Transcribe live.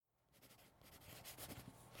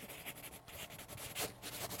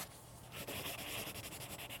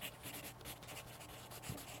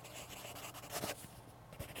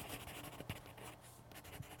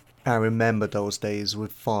I remember those days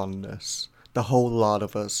with fondness. The whole lot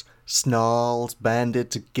of us, snarls banded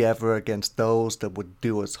together against those that would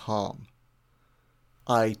do us harm.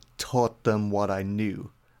 I taught them what I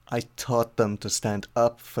knew. I taught them to stand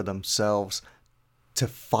up for themselves, to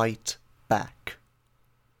fight back.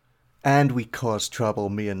 And we caused trouble,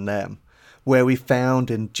 me and them, where we found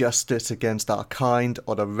injustice against our kind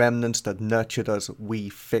or the remnants that nurtured us, we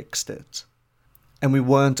fixed it. And we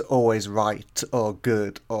weren't always right or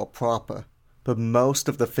good or proper, but most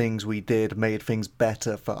of the things we did made things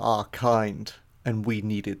better for our kind, and we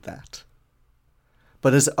needed that.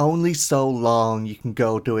 But there's only so long you can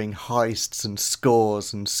go doing heists and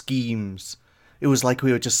scores and schemes. It was like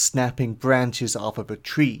we were just snapping branches off of a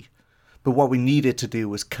tree. But what we needed to do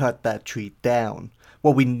was cut that tree down.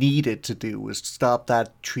 What we needed to do was stop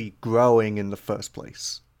that tree growing in the first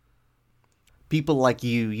place. People like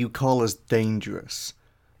you call us dangerous.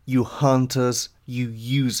 You hunt us, you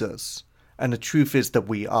use us. And the truth is that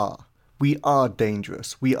we are. We are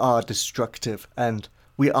dangerous, we are destructive, and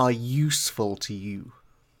we are useful to you.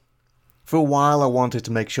 For a while I wanted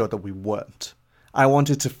to make sure that we weren't. I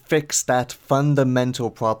wanted to fix that fundamental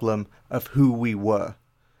problem of who we were.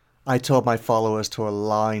 I told my followers to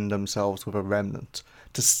align themselves with a remnant,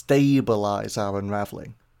 to stabilize our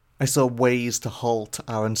unraveling. I saw ways to halt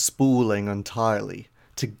our unspooling entirely,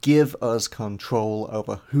 to give us control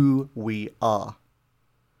over who we are.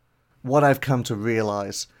 What I've come to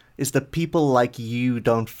realize is that people like you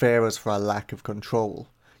don't fear us for our lack of control.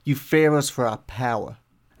 You fear us for our power,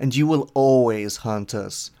 and you will always hunt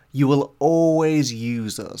us, you will always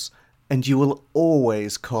use us, and you will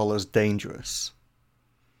always call us dangerous.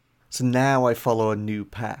 So now I follow a new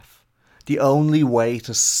path. The only way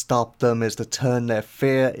to stop them is to turn their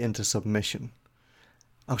fear into submission.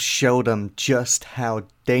 I'll show them just how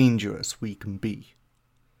dangerous we can be.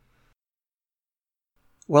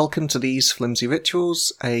 Welcome to These Flimsy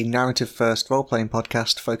Rituals, a narrative-first role-playing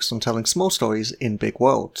podcast focused on telling small stories in big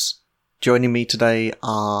worlds. Joining me today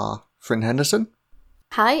are Thrin Henderson.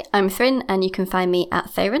 Hi, I'm Thrin, and you can find me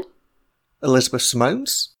at Theron. Elizabeth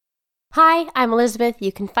Simones. Hi, I'm Elizabeth.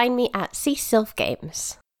 You can find me at Sylph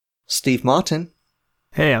Games. Steve Martin.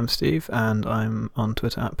 Hey, I'm Steve, and I'm on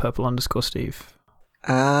Twitter at purple_Steve.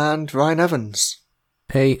 And Ryan Evans.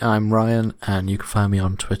 Hey, I'm Ryan, and you can find me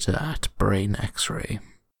on Twitter at BrainXray.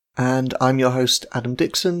 And I'm your host, Adam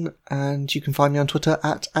Dixon, and you can find me on Twitter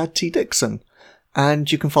at AdTDixon.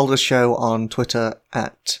 And you can follow the show on Twitter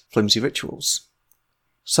at Flimsy Rituals.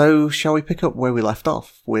 So, shall we pick up where we left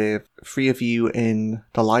off, with three of you in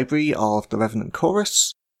the library of the Revenant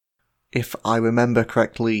Chorus? If I remember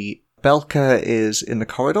correctly, Belka is in the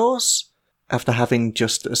corridors, after having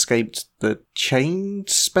just escaped the chain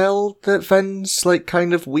spell that Vens,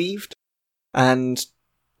 kind of weaved. And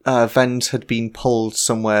Vens had been pulled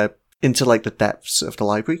somewhere into, the depths of the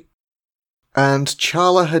library. And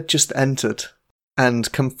Charla had just entered,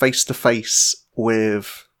 and come face to face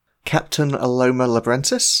with Captain Aloma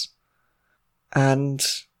Labrensis, and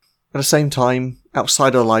at the same time,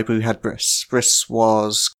 outside of the library we had Briss. Briss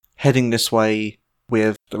was heading this way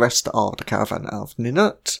with the rest of the caravan of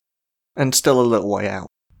Ninut, and still a little way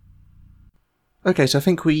out. Okay, so I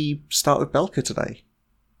think we start with Belka today.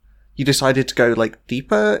 You decided to go,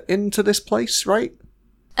 deeper into this place, right?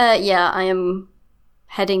 Yeah, I am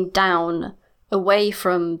heading down, away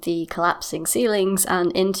from the collapsing ceilings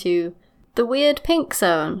and into the weird pink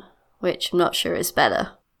zone, which I'm not sure is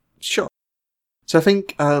better. Sure. So I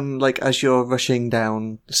think, as you're rushing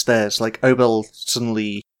down the stairs, Obel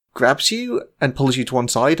suddenly grabs you and pulls you to one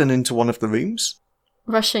side and into one of the rooms.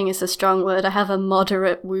 Rushing is a strong word. I have a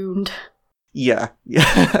moderate wound. Yeah.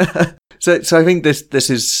 So I think this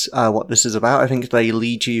is what this is about. I think they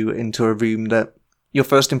lead you into a room that your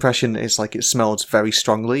first impression is it smells very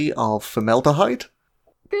strongly of formaldehyde.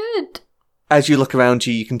 Good. As you look around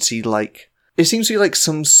you, you can see it seems to be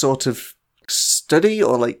some sort of study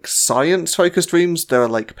or science-focused rooms. There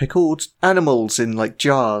are pickled animals in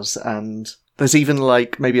jars, and there's even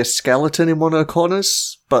maybe a skeleton in one of the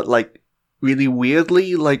corners, but really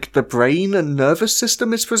weirdly the brain and nervous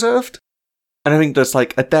system is preserved. And I think there's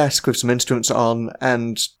a desk with some instruments on,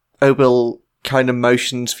 and Obel kind of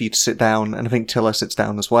motions for you to sit down, and I think Tilla sits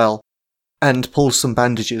down as well, and pulls some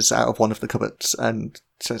bandages out of one of the cupboards and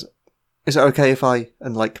says, "Is it okay if I..."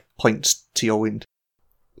 and points to your wound.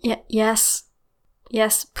 Yes.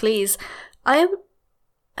 Yes, please. I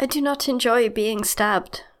do not enjoy being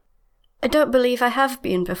stabbed. I don't believe I have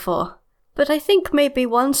been before, but I think maybe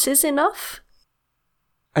once is enough.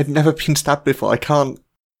 I've never been stabbed before. I can't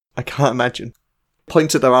imagine.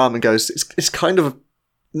 Points at their arm and goes, it's kind of...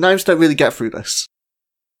 Knives don't really get through this.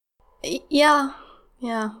 Yeah.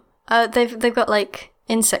 They've got, like,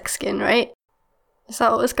 insect skin, right? Is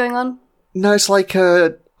that what was going on? No, it's like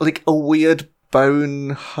a weird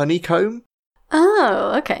bone honeycomb.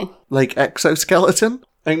 Oh, okay. Like exoskeleton.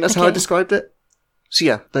 I think that's how I Okay. described it. So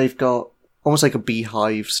yeah, they've got almost like a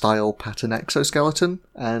beehive-style pattern exoskeleton,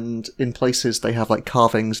 and in places they have like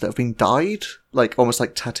carvings that have been dyed, like almost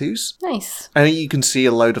like tattoos. Nice. I think you can see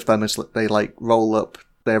a load of them as they like roll up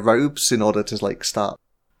their robes in order to like start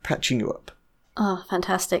patching you up. Oh,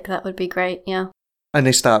 fantastic. That would be great, yeah. And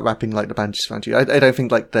they start wrapping like the bandages around you. I don't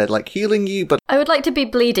think like they're like healing you, but I would like to be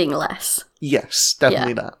bleeding less. yes,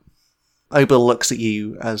 definitely that. Oba looks at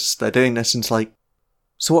you as they're doing this and's like,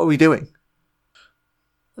 so what are we doing?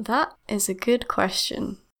 That is a good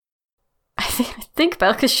question. I think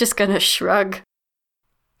Belka's just gonna shrug.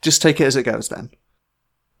 Just take it as it goes then.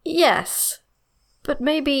 Yes, but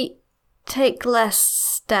maybe take less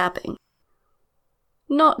stabbing.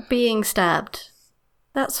 Not being stabbed.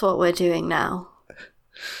 That's what we're doing now.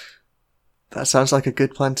 That sounds like a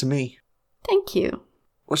good plan to me. Thank you.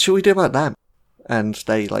 What should we do about them? And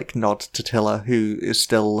they like nod to Tilla, who is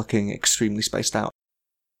still looking extremely spaced out.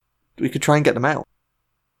 We could try and get them out.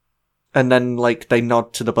 And then like they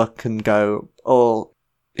nod to the book and go, or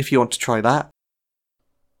if you want to try that.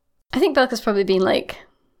 I think Belka's probably been, like,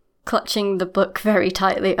 clutching the book very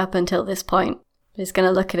tightly up until this point. He's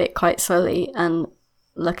gonna look at it quite slowly and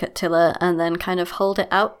look at Tilla and then kind of hold it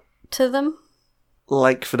out to them.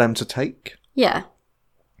 Like for them to take? Yeah.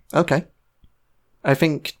 Okay. I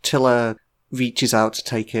think Tilla reaches out to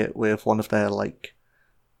take it with one of their, like,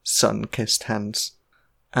 sun-kissed hands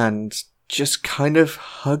and just kind of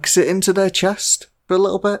hugs it into their chest for a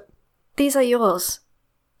little bit. These are yours.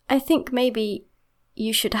 I think maybe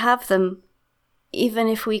you should have them, even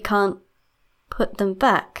if we can't put them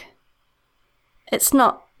back. It's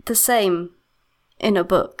not the same in a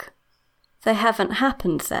book. They haven't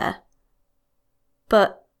happened there.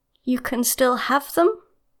 But you can still have them?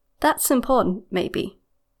 That's important, maybe.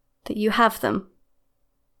 That you have them.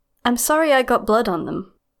 I'm sorry I got blood on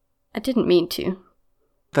them. I didn't mean to.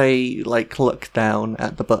 They, like, look down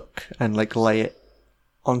at the book and, like, lay it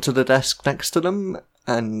onto the desk next to them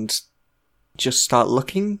and just start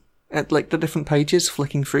looking at, like, the different pages,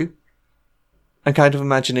 flicking through. I'm kind of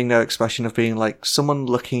imagining their expression of being, like, someone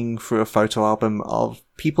looking through a photo album of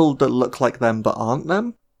people that look like them but aren't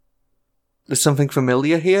them. There's something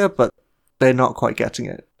familiar here, but they're not quite getting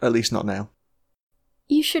it, at least not now.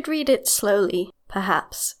 You should read it slowly,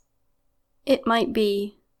 perhaps. It might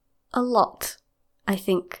be a lot, I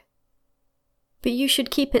think. But you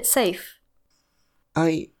should keep it safe.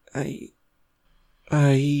 I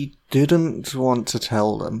didn't want to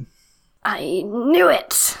tell them. I knew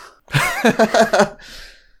it! I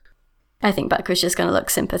think Belka's just going to look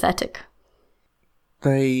sympathetic.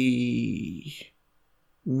 They...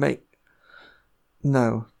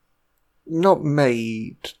 No. Not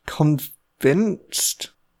made.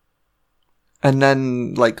 Convinced? And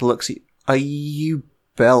then, like, looks at... Are you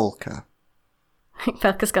Belka? I think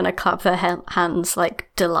Belka's going to clap their hands,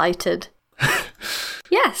 like, delighted.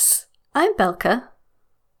 Yes, I'm Belka.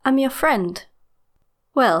 I'm your friend.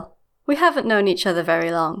 Well, we haven't known each other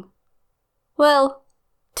very long. Well,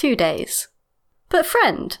 2 days. But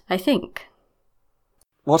friend, I think.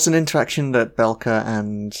 What's an interaction that Belka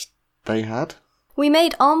and they had? We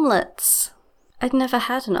made omelettes. I'd never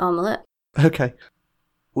had an omelette. Okay.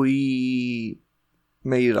 We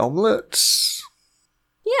made omelettes?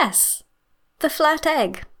 Yes, the flat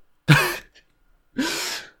egg. It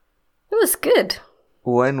was good.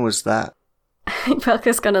 When was that? I think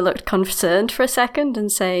Belka's going to look concerned for a second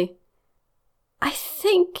and say, I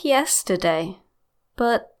think yesterday,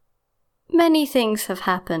 but many things have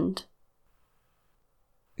happened.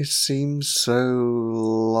 It seems so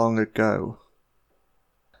long ago.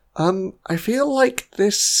 I feel like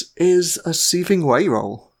this is a soothing way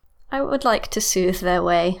roll. I would like to soothe their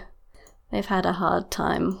way. They've had a hard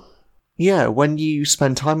time. Yeah, when you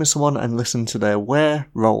spend time with someone and listen to their where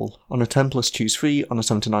roll. On a 10 plus choose 3, on a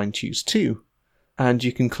 7 to 9 choose 2. And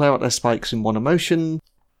you can clear out their spikes in one emotion,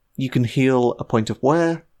 you can heal a point of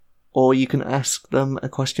where, or you can ask them a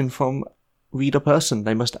question from reader person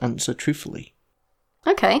they must answer truthfully.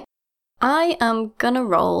 Okay. I am gonna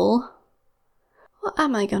roll... What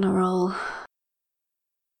am I gonna roll?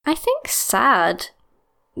 I think sad.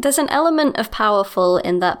 There's an element of powerful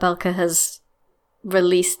in that Belka has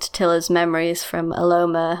released Tilla's memories from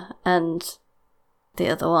Aloma and the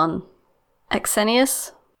other one.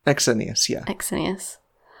 Exenius? Exenius, yeah. Exenius.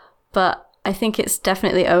 But I think it's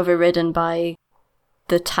definitely overridden by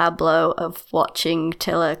the tableau of watching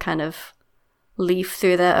Tilla kind of leaf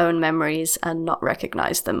through their own memories and not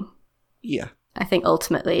recognize them. Yeah. I think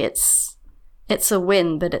ultimately it's a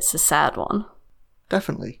win, but it's a sad one.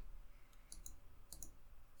 Definitely.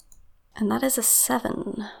 And that is a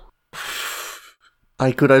 7.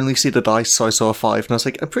 I could only see the dice, so I saw a 5, and I was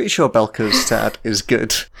like, I'm pretty sure Belka's sad is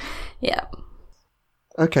good. Yeah.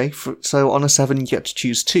 Okay, so on a 7 you get to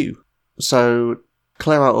choose 2. So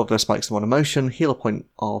clear out of their spikes of one emotion, heal a point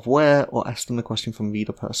of wear, or ask them a question from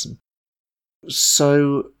reader person.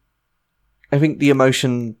 So I think the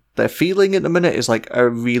emotion they're feeling at the minute is like a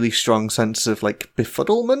really strong sense of like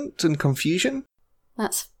befuddlement and confusion.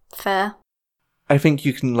 That's fair. I think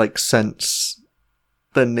you can like sense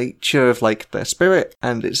the nature of like their spirit,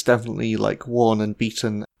 and it's definitely like worn and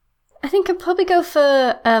beaten. I think I'd probably go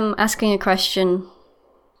for asking a question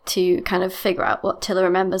to kind of figure out what Tilla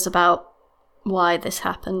remembers about why this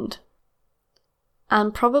happened.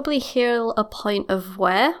 And probably heal a point of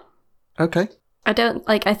wear. Okay.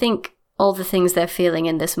 I think all the things they're feeling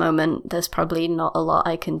in this moment, there's probably not a lot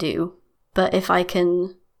I can do. But if I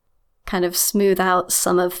can kind of smooth out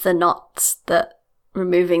some of the knots that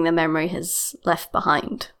removing the memory has left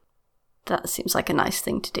behind, that seems like a nice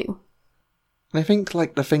thing to do. I think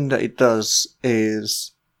like the thing that it does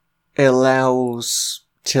is it allows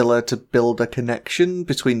Tilla to build a connection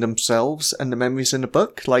between themselves and the memories in the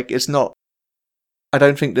book. Like, it's not... I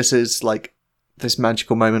don't think this is like this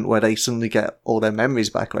magical moment where they suddenly get all their memories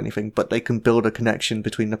back or anything, but they can build a connection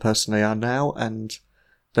between the person they are now and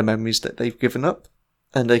the memories that they've given up.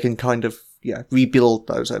 And they can kind of, rebuild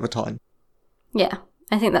those over time. Yeah,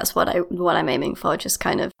 I think that's what I'm aiming for. Just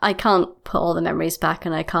kind of, I can't put all the memories back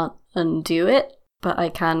and I can't undo it, but I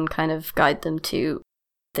can kind of guide them to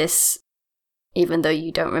this, even though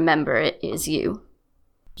you don't remember it, is you.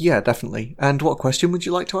 Yeah, definitely. And what question would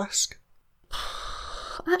you like to ask?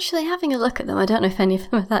 Actually, having a look at them, I don't know if any of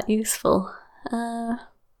them are that useful. I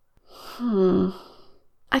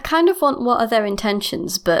kind of want what are their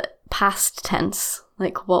intentions, but past tense.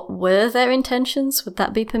 Like, what were their intentions? Would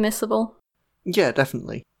that be permissible? Yeah,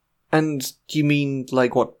 definitely. And do you mean,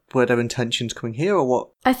 like, what were their intentions coming here, or what?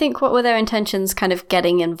 I think what were their intentions kind of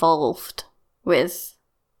getting involved with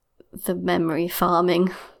the memory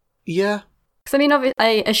farming? Yeah. Because, I mean,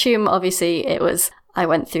 I assume, obviously, it was, I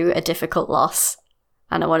went through a difficult loss,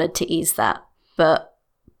 and I wanted to ease that. But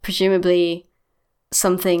presumably,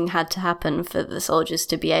 something had to happen for the soldiers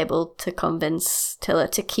to be able to convince Tilla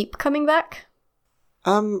to keep coming back.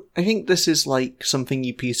 I think this is, like, something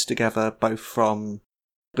you piece together both from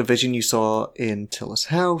the vision you saw in Tilla's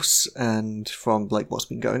house and from, like, what's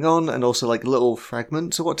been going on, and also, like, little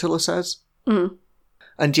fragments of what Tilla says. Mm.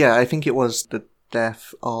 And yeah, I think it was the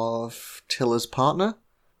death of Tilla's partner,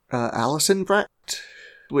 Alison Brecht,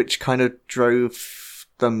 which kind of drove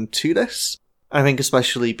them to this. I think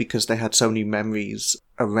especially because they had so many memories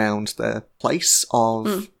around their place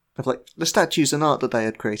of like the statues and art that they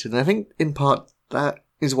had created. And I think in part that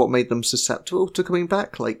is what made them susceptible to coming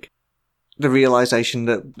back. Like the realization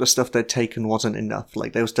that the stuff they'd taken wasn't enough.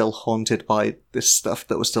 Like they were still haunted by this stuff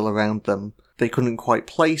that was still around them. They couldn't quite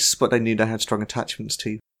place, but they knew they had strong attachments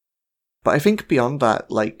to. But I think beyond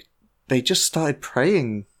that, like, they just started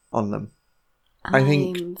preying on them.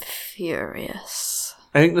 I'm furious.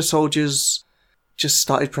 I think the soldiers just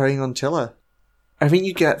started preying on Tilla. I think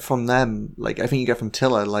you get from them, like, I think you get from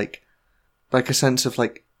Tilla, like a sense of,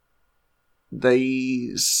 like,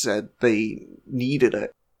 they said they needed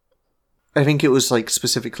it. I think it was, like,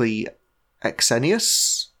 specifically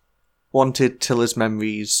Exenius wanted Tilla's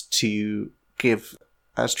memories to give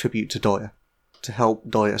as tribute to Doya, to help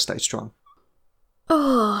Doya stay strong.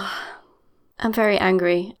 Oh, I'm very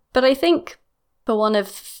angry. But I think for one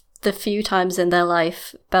of the few times in their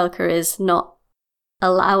life, Belka is not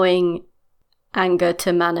allowing anger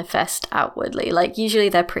to manifest outwardly. Like, usually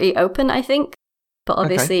they're pretty open, I think. But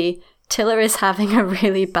obviously, Tilla is having a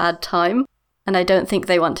really bad time. And I don't think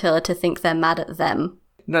they want Tilla to think they're mad at them.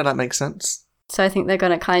 No, that makes sense. So I think they're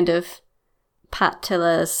going to kind of pat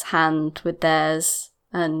Tilla's hand with theirs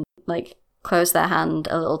and, like, close their hand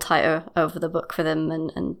a little tighter over the book for them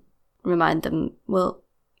and remind them, well,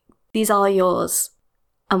 these are yours,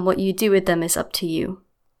 and what you do with them is up to you.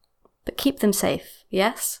 But keep them safe,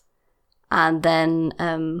 yes? And then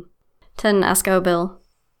turn and ask Obil,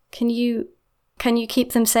 can you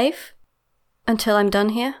keep them safe until I'm done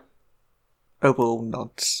here? Obil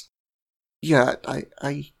nods. Yeah,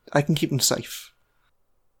 I can keep them safe.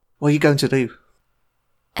 What are you going to do?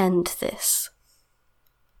 End this.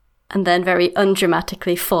 And then very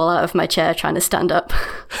undramatically fall out of my chair trying to stand up.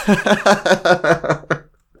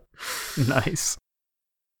 Nice.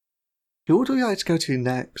 Who would we like to go to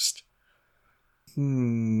next?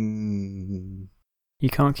 You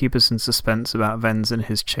can't keep us in suspense about Venz and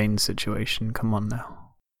his chain situation. Come on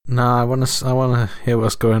now. No, I want to hear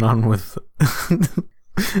what's going on with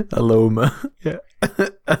Aloma. Yeah.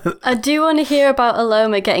 I do want to hear about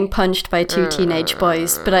Aloma getting punched by 2 teenage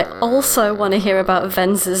boys, but I also want to hear about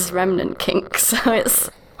Venz's remnant kink, so it's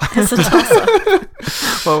a toss-up.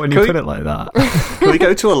 Well, when you put it like that. Can we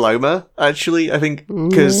go to Aloma, actually? I think,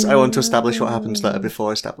 because I want to establish what happens there before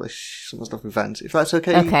I establish some stuff with Venz. If that's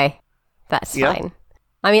okay? Okay, that's fine.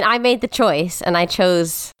 I mean, I made the choice, and I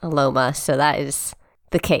chose Aloma, so that is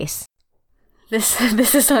the case. This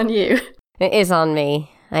is on you. It is on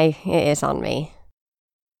me. It is on me.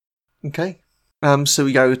 Okay. So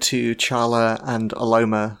we go to Charla and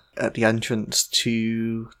Aloma at the entrance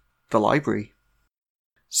to the library.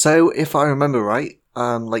 So if I remember right,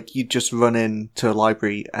 you just run into a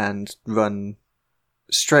library and run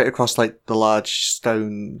straight across the large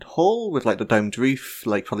stone hall with the domed roof,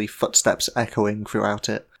 probably footsteps echoing throughout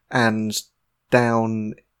it, and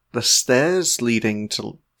down the stairs leading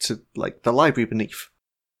to the library beneath.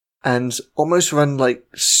 And almost run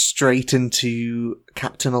straight into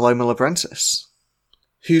Captain Aloma Labrensis,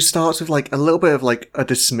 who starts with a little bit of a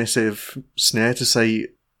dismissive sneer to say,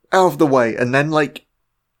 "Out of the way," and then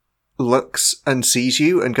looks and sees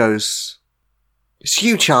you and goes, "It's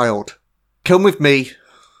you, child. Come with me."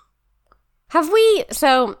 Have we,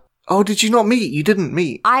 so... Oh, did you not meet? You didn't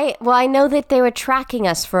meet. I know that they were tracking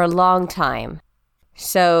us for a long time.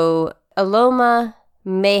 So, Aloma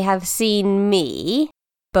may have seen me,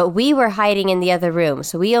 but we were hiding in the other room,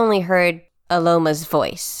 so we only heard Aloma's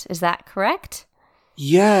voice. Is that correct?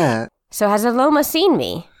 Yeah. So has Aloma seen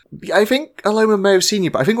me? I think Aloma may have seen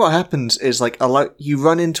you, but I think what happens is, you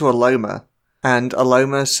run into Aloma, and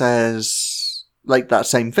Aloma says, that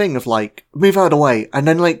same thing of, "Move out of the way," and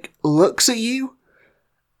then, looks at you,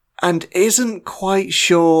 and isn't quite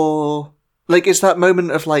sure... it's that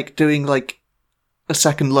moment of, doing, a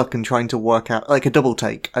second look and trying to work out, a double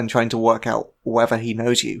take, and trying to work out whether he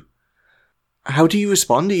knows you. How do you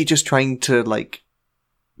respond? Are you just trying to,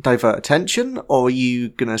 divert attention? Or are you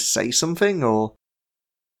gonna say something, or...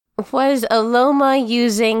 Was Aloma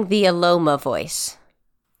using the Aloma voice?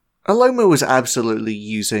 Aloma was absolutely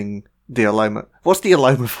using the Aloma... What's the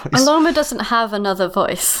Aloma voice? Aloma doesn't have another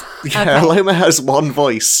voice. Yeah, Okay. Aloma has one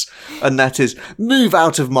voice, and that is, "Move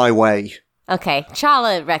out of my way." Okay,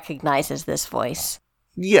 Charla recognizes this voice.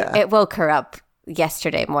 Yeah. It woke her up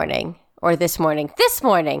yesterday morning. Or this morning. This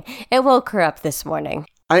morning! It woke her up this morning.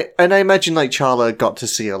 I imagine, Charla got to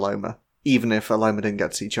see Aloma, even if Aloma didn't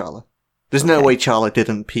get to see Charla. There's no way Charla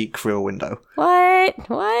didn't peek through a window. What?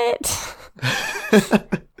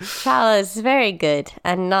 Charla's very good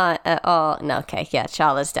and not at all... No, okay, yeah,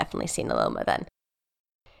 Charla's definitely seen Aloma then.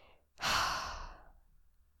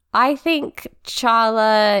 I think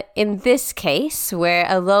Charla, in this case, where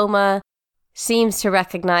Aloma seems to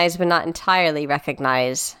recognize but not entirely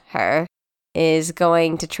recognize her, is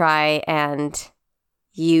going to try and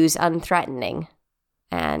use unthreatening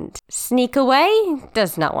and sneak away.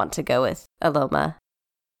 Does not want to go with Aloma.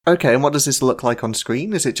 Okay, and what does this look like on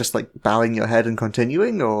screen? Is it just bowing your head and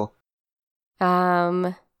continuing, or?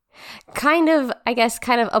 Kind of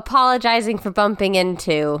apologizing for bumping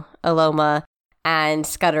into Aloma and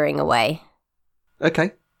scuttering away.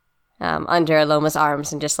 Okay. Under Aloma's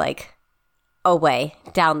arms and just away,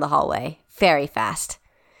 down the hallway, very fast.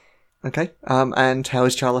 Okay, and how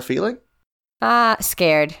is Charla feeling?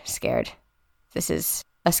 Scared. This is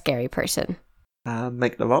a scary person.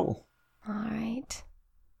 Make the roll. Alright.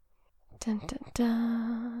 Dun dun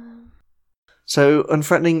dun. So,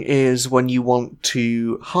 unthreatening is when you want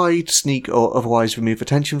to hide, sneak, or otherwise remove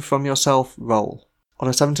attention from yourself. Roll. On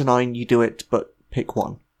a 7 to 9, you do it, but pick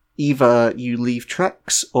one. Either you leave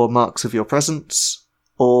tracks or marks of your presence,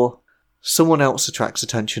 or someone else attracts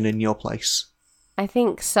attention in your place. I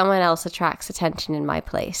think someone else attracts attention in my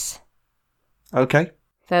place. Okay.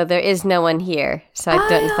 Though there is no one here, so I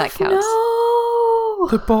don't know if that counts. No!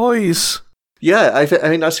 The boys! Yeah, I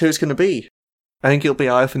think that's who it's going to be. I think it'll be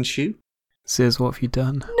Iof and Shu. Sears, what have you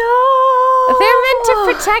done? No! They're meant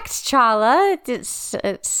to protect Charla.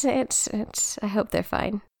 It's. I hope they're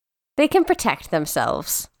fine. They can protect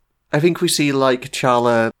themselves. I think we see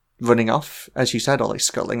Charla running off, as you said, or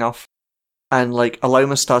scuttling off. And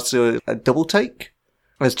Aloma starts to do a double take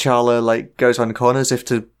as Charla goes around the corner as if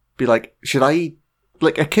to be should I...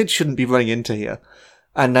 a kid shouldn't be running into here.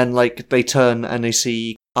 And then they turn and they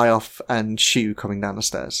see Iof and Shu coming down the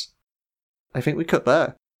stairs. I think we cut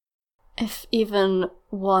there. If even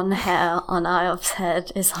one hair on Iof's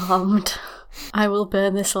head is harmed, I will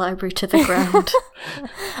burn this library to the ground.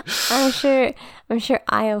 I'm sure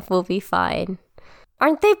Iof will be fine.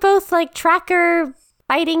 Aren't they both tracker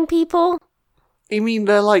fighting people? You mean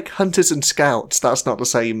they're like hunters and scouts? That's not the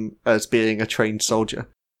same as being a trained soldier.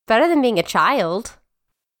 Better than being a child.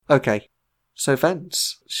 Okay, so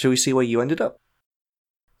Vence, shall we see where you ended up?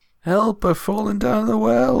 Help, I've fallen down the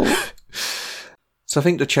well. So I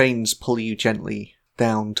think the chains pull you gently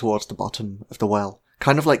down towards the bottom of the well,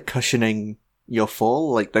 kind of like cushioning your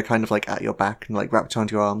fall, like they're kind of like at your back and like wrapped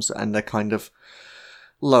around your arms, and they're kind of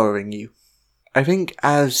lowering you. I think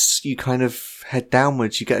as you kind of head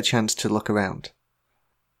downwards, you get a chance to look around.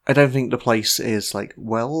 I don't think the place is like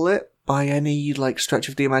well lit by any like stretch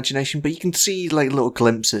of the imagination, but you can see like little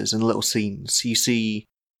glimpses and little scenes. You see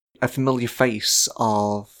a familiar face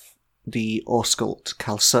of the Orscult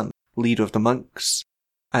Calsun, leader of the monks,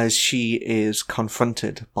 as she is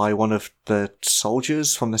confronted by one of the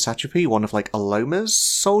soldiers from the satrapy, one of like Aloma's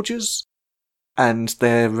soldiers, and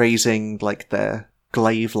they're raising like their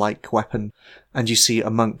glaive-like weapon, and you see a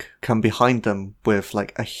monk come behind them with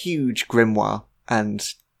like a huge grimoire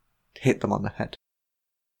and hit them on the head.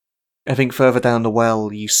 I think further down the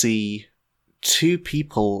well you see two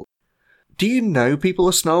people. Do you know people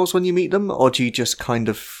are Snarls when you meet them, or do you just kind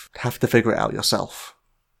of have to figure it out yourself?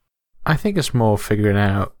 I think it's more figuring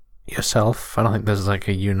out yourself. I don't think there's like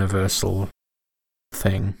a universal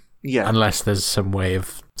thing. Yeah. Unless there's some way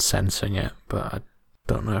of sensing it, but I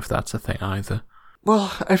don't know if that's a thing either.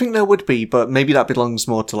 Well, I think there would be, but maybe that belongs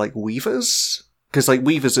more to like weavers? Because like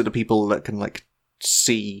weavers are the people that can like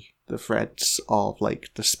see the threads of like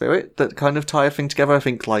the spirit that kind of tie a thing together. I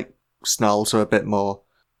think like Snarls are a bit more,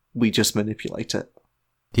 we just manipulate it.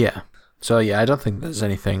 Yeah. So yeah, I don't think there's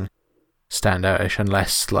anything standoutish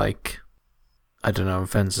unless like, I don't know,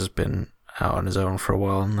 Vence has been out on his own for a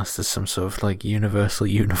while, unless there's some sort of like universal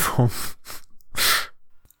uniform.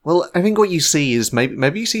 Well, I think what you see is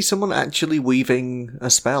maybe you see someone actually weaving a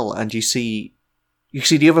spell, and you see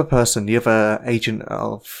the other person, the other agent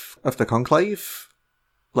of the Conclave,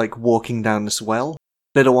 like walking down this well.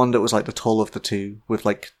 They're the one that was like the tall of the two, with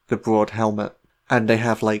like the broad helmet, and they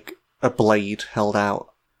have like a blade held out.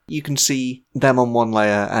 You can see them on one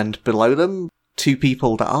layer, and below them, two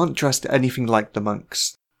people that aren't dressed anything like the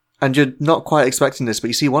monks. And you're not quite expecting this, but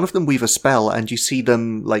you see one of them weave a spell, and you see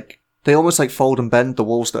them like, they almost like fold and bend the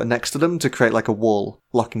walls that are next to them to create like a wall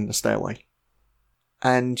blocking the stairway.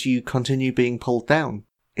 And you continue being pulled down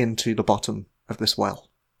into the bottom of this well.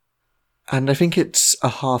 And I think it's a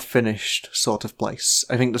half-finished sort of place.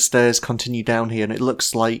 I think the stairs continue down here, and it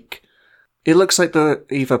looks like there are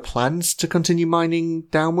either plans to continue mining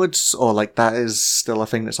downwards, or like that is still a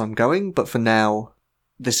thing that's ongoing, but for now,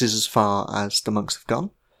 this is as far as the monks have gone.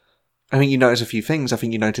 I think you notice a few things. I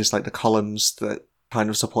think you notice like the columns that kind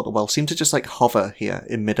of support the well seem to just like hover here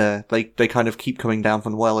in midair. They kind of keep coming down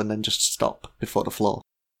from the well and then just stop before the floor.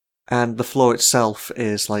 And the floor itself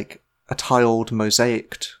is like a tiled,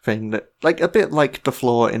 mosaiced thing that, like a bit like the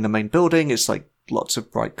floor in the main building, it's like lots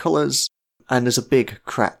of bright colours, and there's a big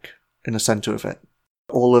crack in the centre of it.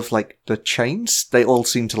 All of like the chains, they all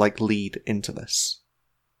seem to like lead into this.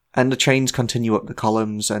 And the chains continue up the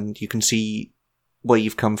columns, and you can see where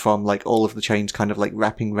you've come from, like all of the chains kind of like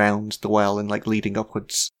wrapping round the well and like leading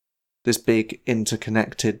upwards. This big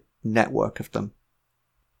interconnected network of them.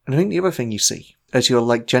 And I think the other thing you see, as you're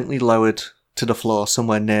like gently lowered to the floor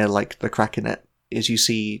somewhere near like the crack in it, is you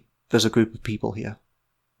see there's a group of people here.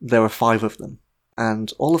 There are 5 of them,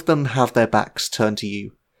 and all of them have their backs turned to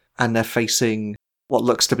you, and they're facing what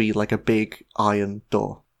looks to be like a big iron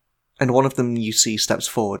door. And one of them you see steps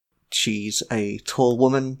forward. She's a tall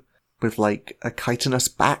woman with like a chitinous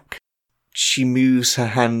back. She moves her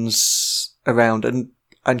hands around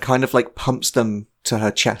and kind of like pumps them to her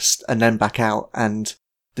chest and then back out, and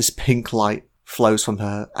this pink light flows from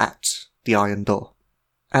her at the iron door.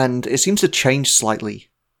 And it seems to change slightly.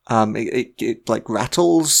 It like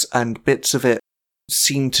rattles, and bits of it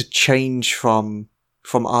seem to change from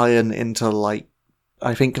iron into like,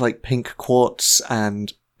 I think like pink quartz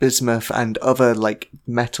and bismuth and other like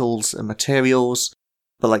metals and materials.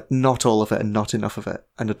 But like not all of it and not enough of it,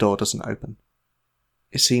 and the door doesn't open.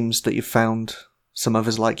 It seems that you've found some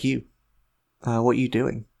others like you. What are you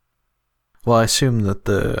doing? Well, I assume that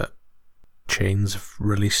the chains have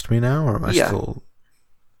released me now, or am I still...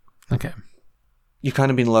 Okay. You've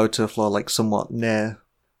kind of been lowered to the floor like somewhat near,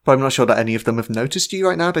 but I'm not sure that any of them have noticed you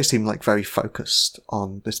right now. They seem like very focused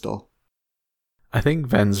on this door. I think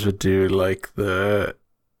Vence would do like the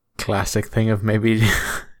classic thing of maybe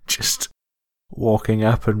just walking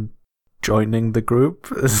up and joining the group,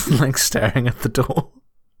 like staring at the door,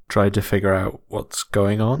 trying to figure out what's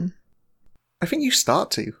going on. I think you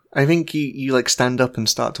start to. I think you like stand up and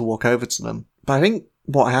start to walk over to them. But I think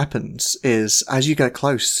what happens is, as you get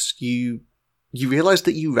close, you you realise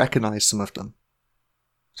that you recognise some of them.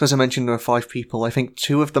 So as I mentioned, there are 5 people. I think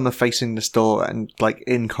 2 of them are facing this door and, like,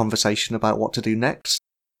 in conversation about what to do next.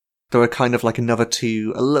 There are kind of, like, another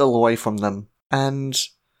 2 a little away from them. And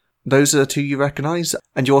those are the 2 you recognise.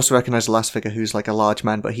 And you also recognise the last figure, who's, like, a large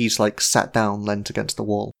man, but he's, like, sat down, leant against the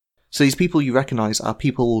wall. So these people you recognise are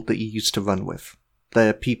people that you used to run with.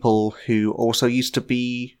 They're people who also used to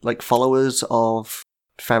be, like, followers of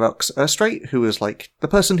Ferox Erstrait, who was, like, the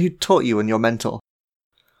person who taught you and your mentor.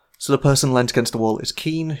 So the person leant against the wall is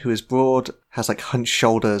Keen, who is broad, has, like, hunched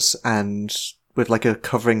shoulders, and with, like, a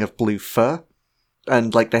covering of blue fur.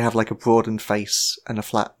 And, like, they have, like, a broadened face and a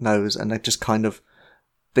flat nose, and they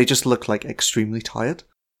just look, like, extremely tired.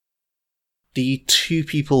 The 2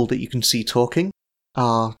 people that you can see talking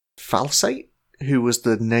are Falsate, who was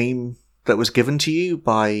the name that was given to you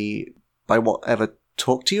by whatever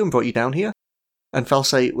talked to you and brought you down here. And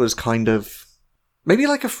Falsate was kind of maybe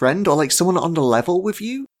like a friend or like someone on the level with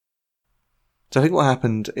you. So I think what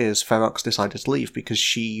happened is Ferox decided to leave because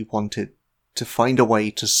she wanted to find a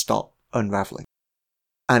way to stop unraveling.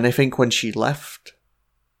 And I think when she left,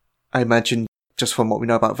 I imagine, just from what we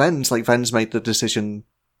know about Vens, like Vens made the decision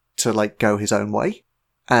to like go his own way.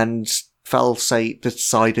 And Falsate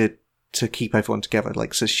decided to keep everyone together,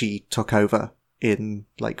 like, so she took over in,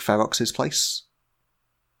 like, Ferox's place.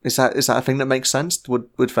 Is that a thing that makes sense? Would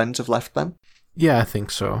Vens have left them? Yeah, I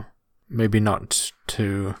think so. Maybe not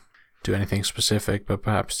to do anything specific, but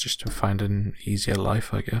perhaps just to find an easier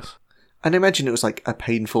life, I guess. And I imagine it was, like, a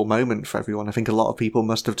painful moment for everyone. I think a lot of people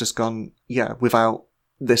must have just gone, yeah, without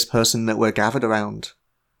this person that we're gathered around,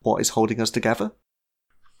 what is holding us together?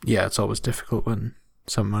 Yeah, it's always difficult when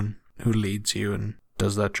someone who leads you and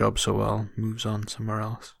does that job so well moves on somewhere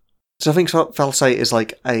else. So I think Falsate is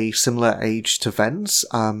like a similar age to Vens.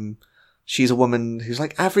 She's a woman who's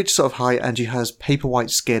like average sort of height, and she has paper white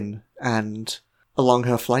skin, and along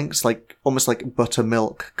her flanks, like almost like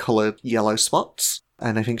buttermilk coloured yellow spots.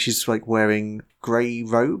 And I think she's like wearing grey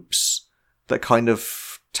robes that kind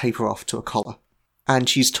of taper off to a collar. And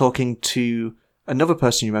she's talking to another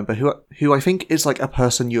person you remember, who I think is like a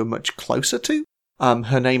person you're much closer to.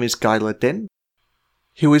 Her name is Guyla Din,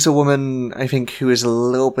 who is a woman, I think, who is a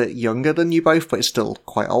little bit younger than you both, but is still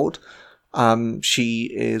quite old.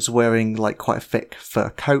 She is wearing, like, quite a thick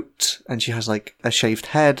fur coat, and she has, like, a shaved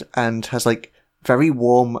head, and has, like, very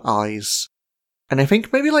warm eyes. And I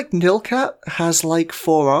think maybe, like, Nilcat has, like,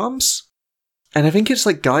 4 arms. And I think it's,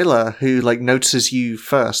 like, Guyla who, like, notices you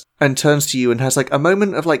first, and turns to you and has, like, a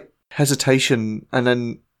moment of, like, hesitation, and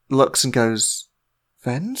then looks and goes,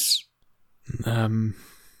 Vens?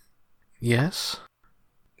 Yes?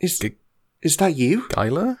 Is that you?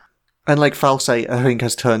 Guyla? And, like, Falsate, I think,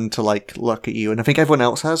 has turned to, like, look at you, and I think everyone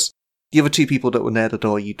else has. The other 2 people that were near the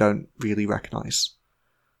door you don't really recognise.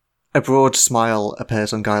 A broad smile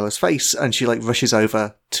appears on Guyla's face, and she, like, rushes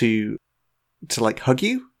over to like, hug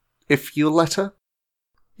you, if you'll let her.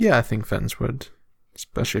 Yeah, I think Vens would,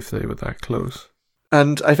 especially if they were that close.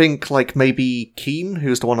 And I think, like, maybe Keen,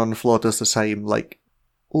 who's the one on the floor, does the same, like,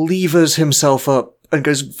 levers himself up and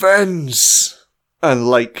goes, Vens! And,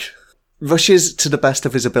 like, rushes to the best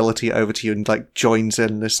of his ability over to you and, like, joins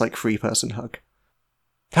in this, like, 3-person hug.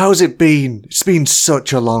 How's it been? It's been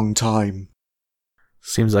such a long time.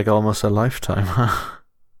 Seems like almost a lifetime, huh?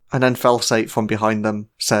 And then Falsate from behind them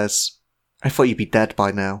says, I thought you'd be dead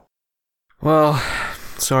by now. Well,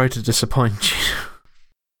 sorry to disappoint you.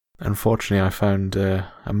 Unfortunately, I found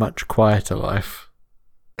a much quieter life.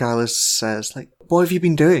 Guyla says, like, what have you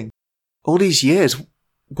been doing? All these years,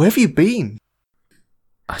 where have you been?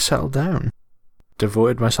 I settled down.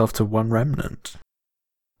 Devoted myself to one remnant.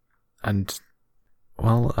 And,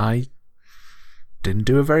 well, I didn't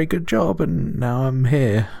do a very good job, and now I'm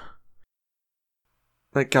here.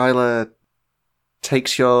 Like, Guyla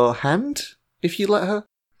takes your hand, if you let her?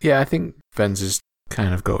 Yeah, I think Vens is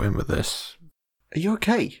kind of going with this. Are you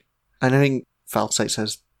okay? And I think Falsate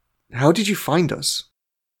says, how did you find us?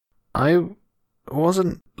 I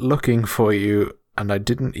wasn't looking for you, and I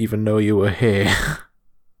didn't even know you were here.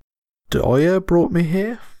 Doya brought me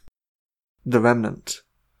here? The Remnant.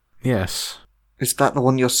 Yes. Is that the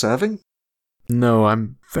one you're serving? No,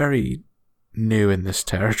 I'm very new in this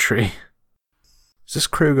territory. Has this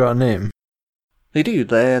crew got a name? They do,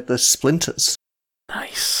 they're the Splinters.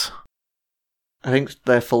 Nice. I think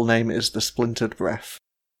their full name is the Splintered Breath.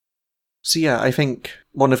 So yeah, I think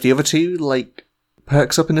one of the other 2, like,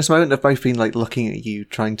 perks up in this moment. They've both been, like, looking at you,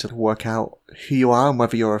 trying to work out who you are and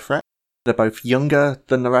whether you're a threat. They're both younger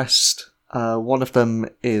than the rest. One of them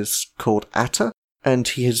is called Atta, and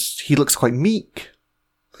he looks quite meek.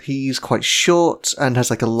 He's quite short and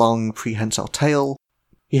has, like, a long prehensile tail.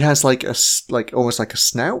 He has like almost like a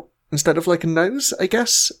snout instead of like a nose, I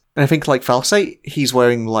guess. And I think like Falsate, he's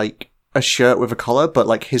wearing like a shirt with a collar, but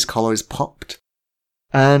like his collar is popped.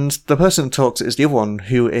 And the person who talks is the other one,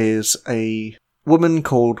 who is a woman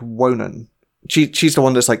called Wonan. She's the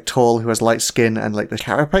one that's like tall, who has light skin and like the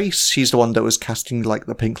carapace. She's the one that was casting like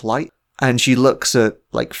the pink light. And she looks at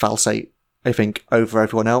like Falsate, I think, over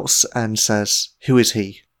everyone else and says, "Who is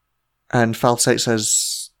he?" And Falsate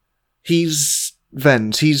says, "He's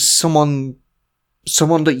Vens. He's someone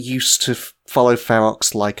that used to follow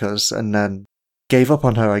Ferox like us and then gave up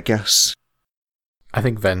on her, I guess." I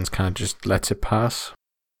think Vens kind of just lets it pass.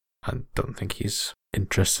 I don't think he's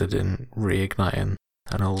interested in reigniting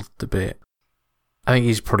an old debate. I think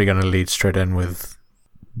he's probably going to lead straight in with,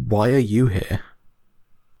 "Why are you here?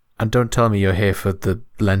 And don't tell me you're here for the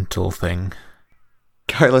lentil thing."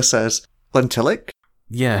 Kyla says, "Lentilic?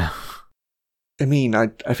 Yeah. I mean, I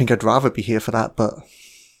think I'd rather be here for that, but..."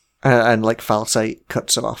 And like Falsate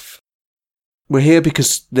cuts her off. "We're here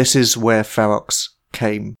because this is where Ferox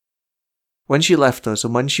came. When she left us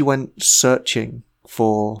and when she went searching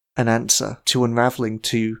for an answer to unraveling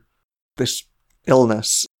to this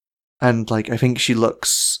illness, and like I think she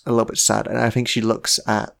looks a little bit sad, and I think she looks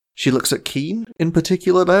at Keen in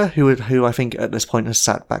particular there, who I think at this point has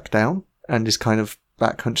sat back down and is kind of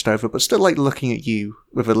back hunched over, but still like looking at you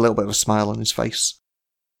with a little bit of a smile on his face.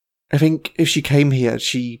 I think if she came here,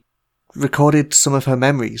 she recorded some of her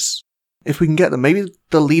memories. If we can get them, maybe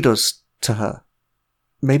they'll lead us to her.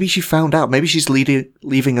 Maybe she found out. Maybe she's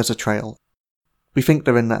leaving us a trail. We think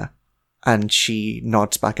they're in there." And she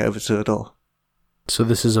nods back over to the door. So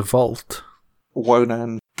this is a vault.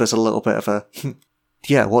 Wonan does a little bit of a,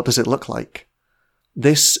 "Yeah, what does it look like?"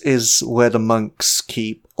 "This is where the monks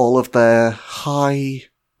keep all of their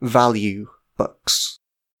high-value books."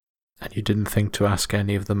 And you didn't think to ask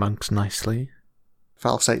any of the monks nicely?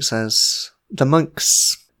 Falsate says, "The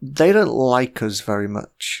monks, they don't like us very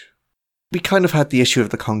much. We kind of had the issue of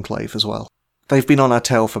the Conclave as well. They've been on our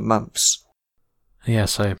tail for months."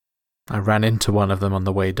 Yes, I ran into one of them on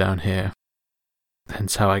the way down here.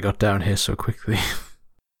 Hence how I got down here so quickly.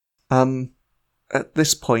 At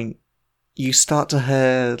this point, you start to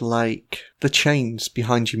hear, like, the chains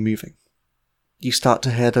behind you moving. You start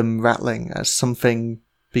to hear them rattling as something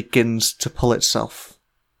begins to pull itself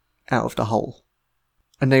out of the hole.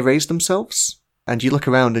 And they raise themselves, and you look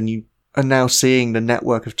around and you are now seeing the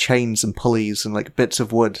network of chains and pulleys and, like, bits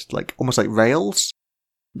of wood, like, almost like rails,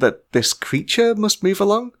 that this creature must move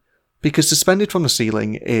along. Because suspended from the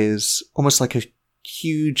ceiling is almost like a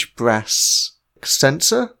huge brass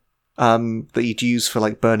censer that you'd use for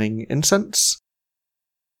like burning incense,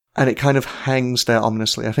 and it kind of hangs there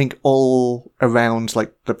ominously. I think all around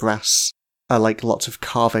like the brass are like lots of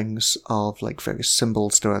carvings of like various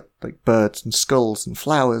symbols. There are like birds and skulls and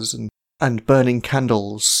flowers and burning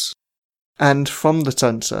candles, and from the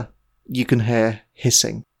censer you can hear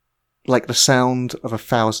hissing, like the sound of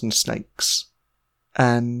 1,000 snakes,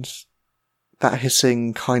 and that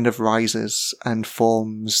hissing kind of rises and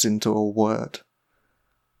forms into a word.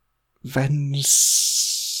 Vens.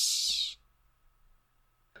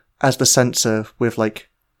 As the censer, with like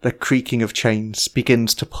the creaking of chains,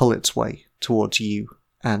 begins to pull its way towards you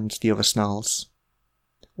and the other snarls.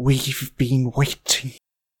 "We've been waiting."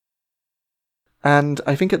 And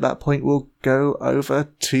I think at that point we'll go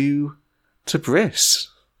over to Briss,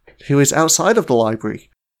 who is outside of the library.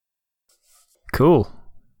 Cool.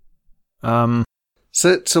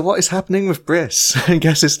 So what is happening with Briss? I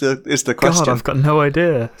guess is the question. God, I've got no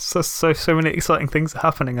idea. So many exciting things are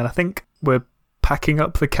happening, and I think we're packing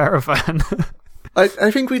up the caravan.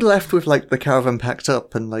 I think we left with like the caravan packed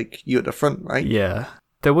up and like you at the front, right? Yeah.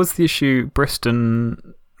 There was the issue,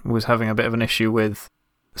 Briston was having a bit of an issue with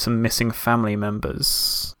some missing family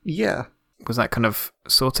members. Yeah. Was that kind of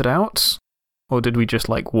sorted out? Or did we just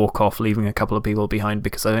like walk off, leaving a couple of people behind?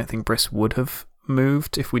 Because I don't think Briss would have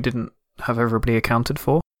moved if we didn't have everybody accounted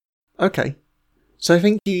for. Okay. So I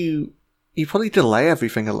think you probably delay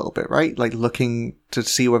everything a little bit, right? Like looking to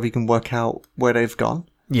see whether you can work out where they've gone.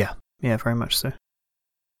 Yeah, very much so.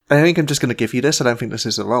 I think I'm just going to give you this. I don't think this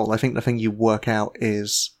is a roll. I think the thing you work out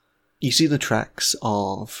is you see the tracks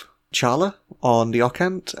of Charla on the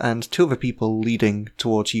Occant and 2 other people leading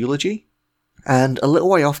towards Eulogy. And a little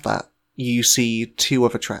way off that, you see 2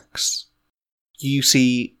 other tracks. You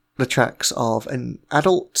see the tracks of an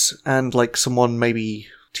adult and like someone maybe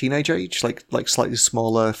teenage age, like slightly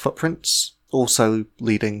smaller footprints, also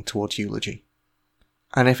leading towards Eulogy.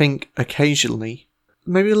 And I think occasionally,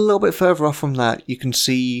 maybe a little bit further off from that, you can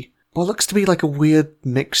see what looks to be like a weird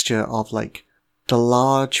mixture of like the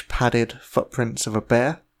large padded footprints of a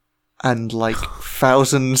bear and like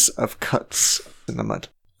thousands of cuts in the mud.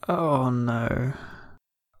 Oh no.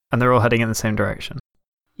 And they're all heading in the same direction.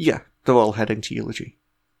 Yeah, they're all heading to Eulogy.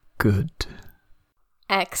 Good.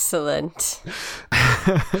 Excellent.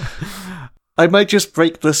 I might just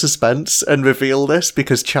break the suspense and reveal this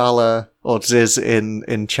because Charla or Ziz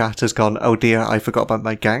in chat has gone, oh dear, I forgot about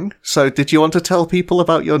my gang. So did you want to tell people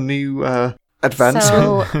about your new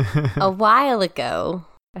advancement? So, a while ago,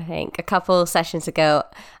 I think, a couple sessions ago,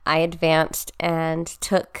 I advanced and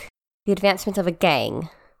took the advancement of a gang,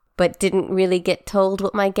 but didn't really get told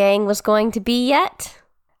what my gang was going to be yet.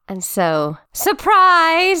 And so,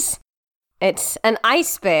 surprise! It's an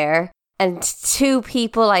ice bear and 2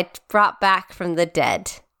 people I brought back from the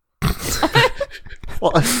dead.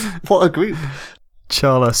 What a group.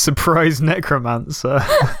 Charla, surprise necromancer.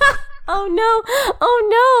 Oh no!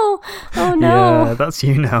 Oh no! Oh no! Yeah, that's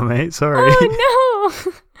you now, mate. Sorry. Oh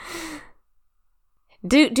no!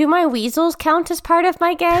 Do my weasels count as part of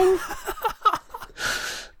my gang?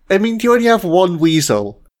 I mean, you only have one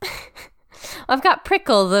weasel. I've got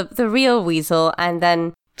Prickle, the real weasel, and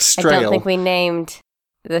then Strail. I don't think we named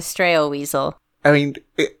the Strail weasel. I mean,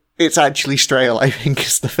 it's actually Strail, I think,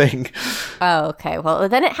 is the thing. Oh, okay. Well,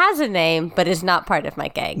 then it has a name, but is not part of my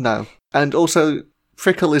gang. No. And also,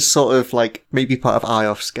 Prickle is sort of like maybe part of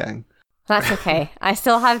Ioff's gang. That's okay. I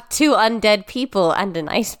still have 2 undead people and an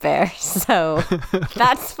ice bear, so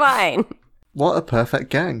that's fine. What a perfect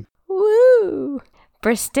gang. Woo!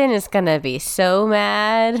 Briston is gonna be so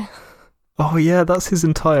mad. Oh yeah, that's his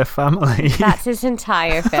entire family. That's his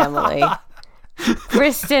entire family.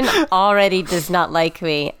 Briston already does not like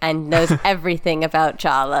me and knows everything about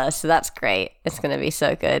Charla, so that's great. It's going to be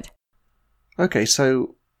so good. Okay,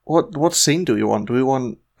 so what scene do we want? Do we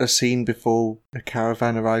want a scene before the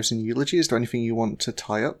caravan arrives in Eulogy? Is there anything you want to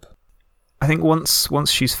tie up? I think once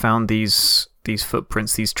she's found these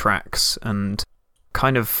footprints, these tracks, and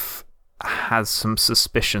kind of has some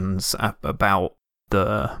suspicions about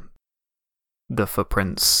the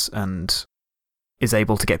footprints and is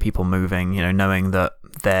able to get people moving, knowing that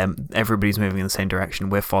everybody's moving in the same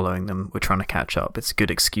direction, we're following them, we're trying to catch up. It's a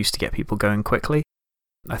good excuse to get people going quickly.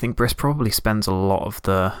 I think Briss probably spends a lot of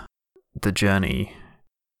the journey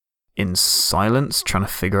in silence, trying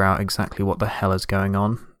to figure out exactly what the hell is going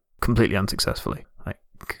on, completely unsuccessfully. Like,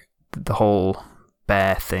 the whole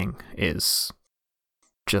bear thing is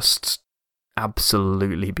just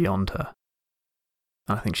absolutely beyond her.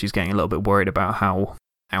 I think she's getting a little bit worried about how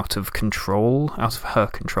out of her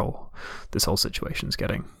control, this whole situation's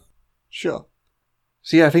getting. Sure.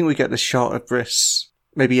 So yeah, I think we get this shot of Briss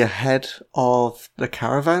maybe ahead of the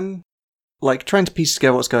caravan, like trying to piece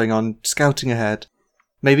together what's going on, scouting ahead,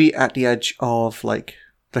 maybe at the edge of like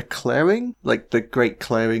the clearing, like the great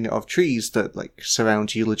clearing of trees that like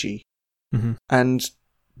surround Eulogy. Mm-hmm. And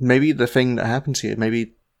maybe the thing that happens here,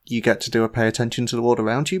 maybe you get to do a pay attention to the world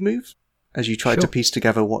around you move as you try to piece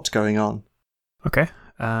together what's going on. Okay.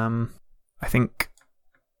 I think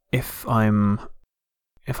if I'm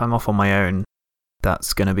off on my own,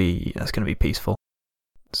 that's gonna be peaceful.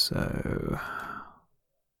 So,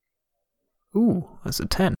 that's a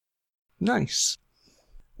 10. Nice.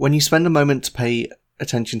 When you spend a moment to pay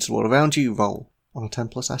attention to the world around you, roll on a 10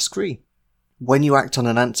 plus Ask3. When you act on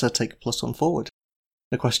an answer, take a +1 forward.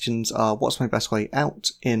 The questions are: what's my best way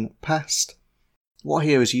out in past? What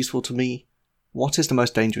here is useful to me? What is the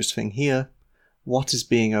most dangerous thing here? What is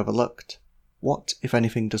being overlooked? What, if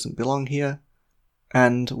anything, doesn't belong here?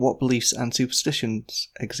 And what beliefs and superstitions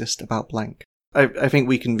exist about blank? I think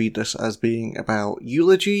we can read this as being about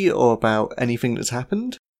Eulogy or about anything that's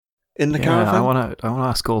happened in the caravan. I want to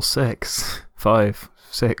ask all 6, 5,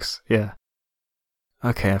 6. Yeah.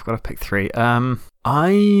 Okay, I've got to pick 3. I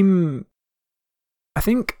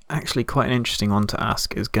think actually quite an interesting one to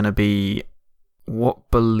ask is going to be what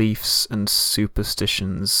beliefs and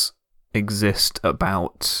superstitions exist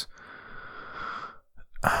about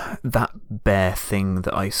that bear thing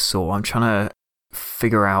that I saw. I'm trying to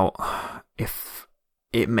figure out if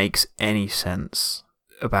it makes any sense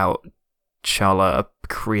about Charla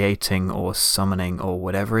creating or summoning or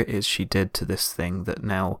whatever it is she did to this thing that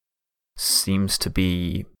now seems to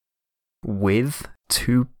be with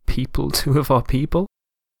 2 of our people.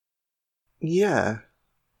 Yeah.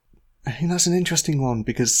 I think that's an interesting one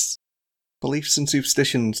because beliefs and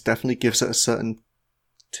superstitions definitely gives it a certain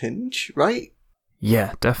tinge, right?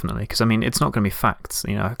 Yeah, definitely. Because I mean, it's not going to be facts.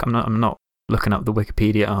 I'm not looking up the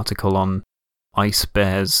Wikipedia article on ice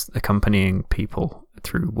bears accompanying people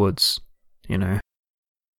through woods.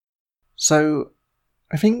 So,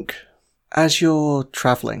 I think as you're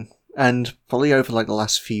traveling, and probably over like the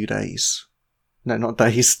last few days, no, not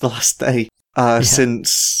days, the last day,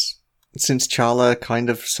 since since Charla kind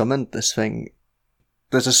of summoned this thing,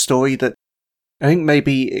 there's a story that I think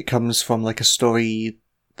maybe it comes from like a story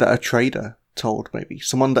that a trader told, maybe.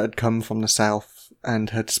 Someone that had come from the south and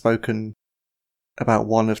had spoken about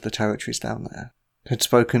one of the territories down there. Had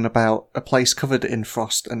spoken about a place covered in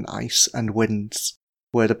frost and ice and winds,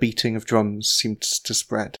 where the beating of drums seemed to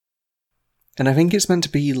spread. And I think it's meant to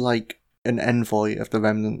be like an envoy of the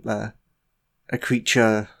Remnant there. A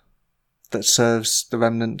creature that serves the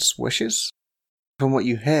Remnant's wishes. From what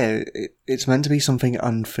you hear, it's meant to be something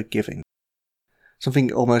unforgiving.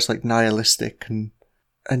 Something almost like nihilistic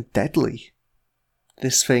and deadly.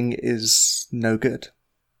 This thing is no good.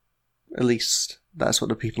 At least, that's what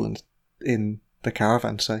the people in the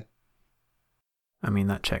caravan say. I mean,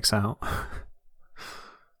 that checks out.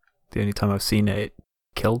 The only time I've seen it, it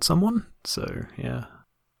killed someone, so yeah.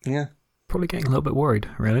 Yeah. Probably getting a little bit worried,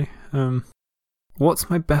 really. What's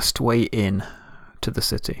my best way in to the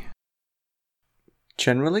city?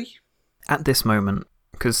 Generally? At this moment,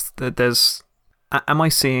 because there's... Am I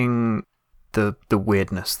seeing the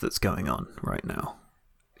weirdness that's going on right now?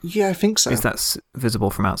 Yeah, I think so. Is that visible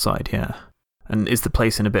from outside, yeah? And is the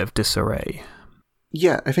place in a bit of disarray?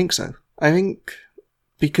 Yeah, I think so. I think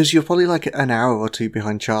because you're probably like an hour or two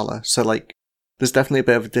behind Charla, so like there's definitely a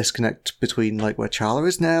bit of a disconnect between like where Charla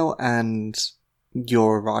is now and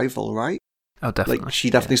your arrival, right? Oh, definitely. Like she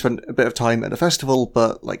definitely spent a bit of time at the festival,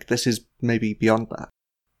 but like this is maybe beyond that.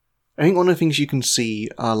 I think one of the things you can see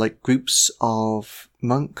are like groups of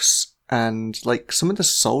monks and like some of the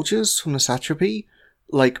soldiers from the satrapy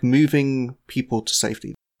like moving people to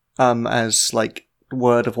safety as like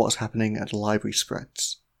word of what's happening at the library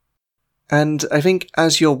spreads. And I think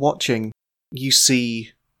as you're watching, you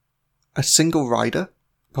see a single rider,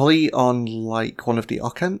 probably on like one of the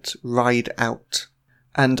Occant, ride out.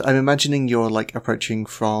 And I'm imagining you're like approaching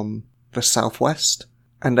from the southwest,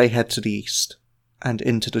 and they head to the east and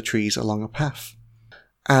into the trees along a path.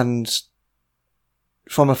 And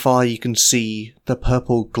from afar you can see the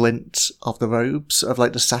purple glint of the robes of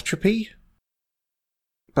like the satrapy.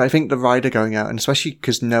 But I think the rider going out, and especially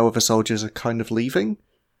because no other soldiers are kind of leaving,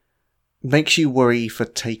 makes you worry for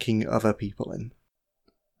taking other people in.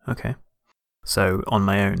 Okay. So on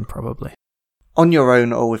my own, probably. On your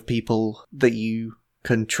own, or with people that you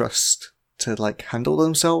can trust to like handle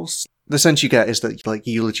themselves. The sense you get is that like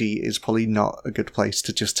Eulogy is probably not a good place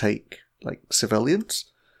to just take like civilians.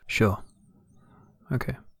 Sure.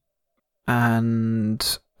 Okay.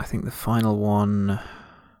 And I think the final one...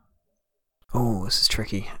 Oh, this is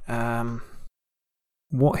tricky.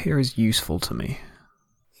 What here is useful to me?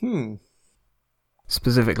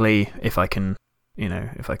 Specifically, if I can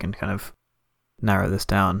kind of narrow this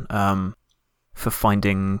down, for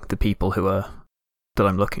finding the people that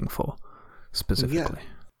I'm looking for, specifically. Yeah.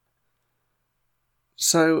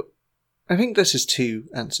 So, I think this is two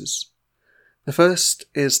answers. The first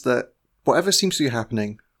is that whatever seems to be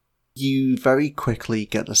happening, you very quickly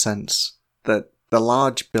get the sense that the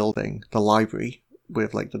large building, the library,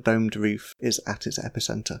 with like the domed roof, is at its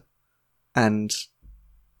epicenter. And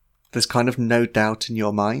there's kind of no doubt in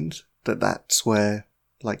your mind that that's where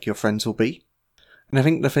like your friends will be. And I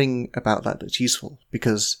think the thing about that that's useful,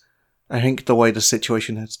 because I think the way the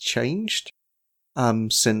situation has changed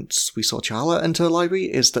since we saw Charla enter the library,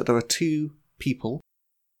 is that there are two people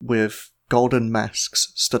with golden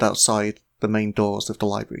masks stood outside the main doors of the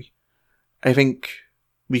library. I think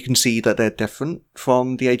we can see that they're different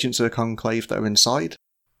from the agents of the Conclave that are inside,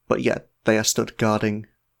 but yet they are stood guarding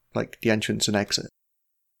like the entrance and exit.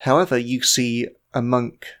 However, you see a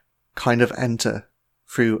monk kind of enter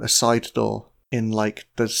through a side door in like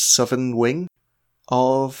the southern wing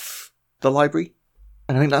of the library.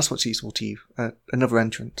 And I think that's what's useful to you, another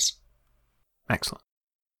entrance. Excellent.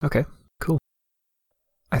 Okay, cool.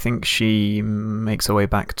 I think she makes her way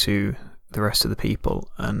back to the rest of the people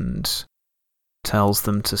and tells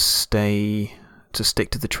them to stick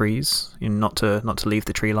to the trees, not to leave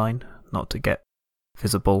the tree line, not to get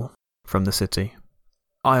visible from the city.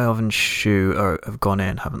 Iov and Shu have gone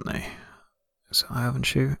in, haven't they? So Iov and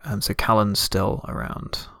Shu, so Callan's still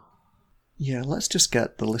around. Yeah, let's just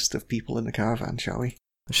get the list of people in the caravan, shall we?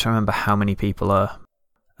 I should remember how many people are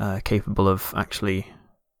capable of actually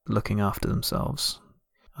looking after themselves.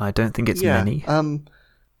 I don't think it's many.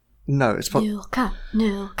 No, it's probably...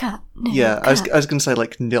 Nilcat. Yeah, I was going to say,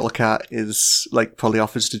 like, Nilcat is, like, probably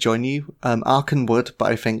offers to join you. Arkan would,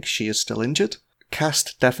 but I think she is still injured.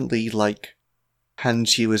 Cast definitely, like,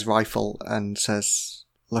 hands you his rifle and says,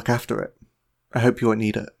 look after it. I hope you won't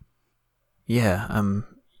need it. Yeah,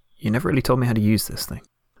 you never really told me how to use this thing,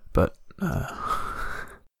 but,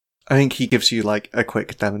 I think he gives you, like, a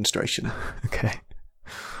quick demonstration. Okay.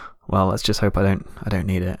 Well, let's just hope I don't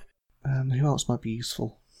need it. Who else might be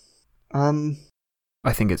useful?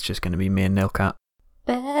 I think it's just going to be me and Nilcat.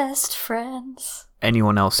 Best friends.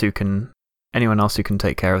 Anyone else who can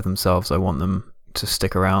take care of themselves, I want them to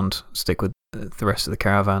stick around, stick with the rest of the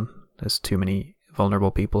caravan. There's too many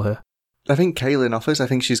vulnerable people here. I think Kaylin offers. I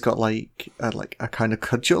think she's got like a kind of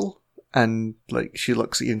cudgel, and like she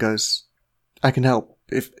looks at you and goes, "I can help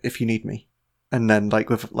if you need me." And then like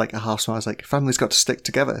with like a half smile, it's like, "Family's got to stick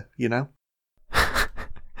together, you know."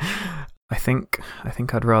 I think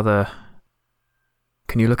I'd rather.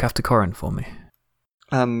 Can you look after Corin for me?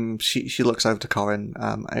 She looks over to Corin.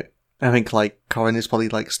 I think like Corin is probably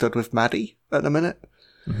like stood with Maddie at the minute,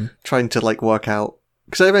 trying to like work out.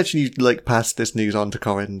 Because I imagine you like passed this news on to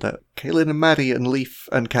Corin that Kaylin and Maddie and Leaf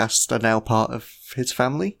and Cast are now part of his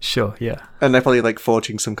family. Sure, yeah. And they're probably like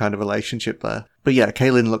forging some kind of relationship there. But yeah,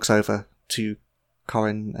 Kaylin looks over to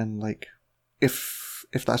Corin and like, if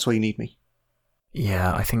that's where you need me.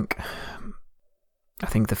 Yeah, I think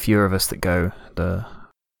the fewer of us that go, the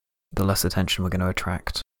less attention we're going to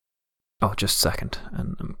attract. Oh, just a second,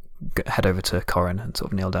 and head over to Corin and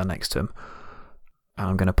sort of kneel down next to him.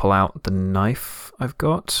 I'm going to pull out the knife I've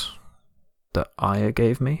got that Aya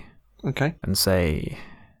gave me. Okay. And say,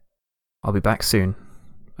 I'll be back soon.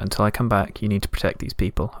 Until I come back, you need to protect these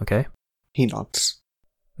people, okay? He nods.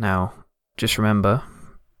 Now, just remember,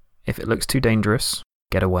 if it looks too dangerous,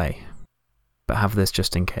 get away. But have this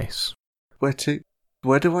just in case. Where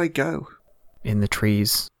do I go? In the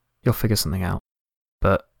trees. You'll figure something out.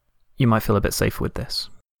 But you might feel a bit safer with this.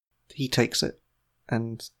 He takes it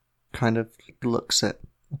and kind of looks it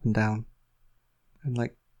up and down. And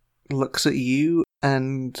like looks at you,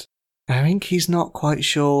 and I think he's not quite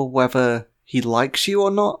sure whether he likes you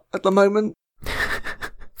or not at the moment.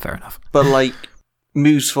 Fair enough. But like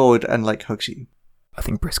moves forward and like hugs you. I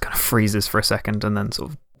think Briss kind of freezes for a second and then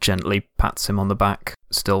sort of gently pats him on the back,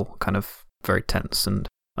 still kind of very tense and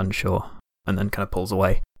unsure, and then kind of pulls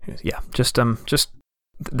away. Yeah, just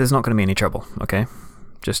there's not going to be any trouble, okay?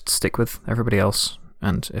 Just stick with everybody else,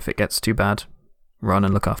 and if it gets too bad, run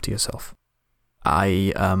and look after yourself.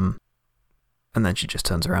 And then she just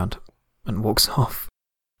turns around and walks off.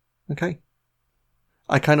 Okay.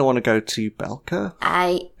 I kind of want to go to Belka.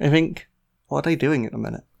 I think, what are they doing at the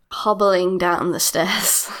minute? Hobbling down the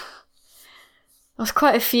stairs. There's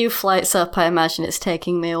quite a few flights up. I imagine it's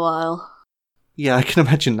taking me a while. Yeah, I can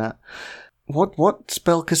imagine that. What's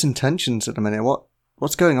Belka's intentions at the minute?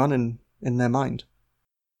 What's going on in their mind?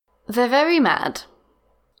 They're very mad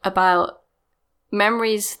about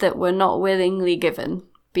memories that were not willingly given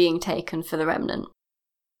being taken for the Remnant.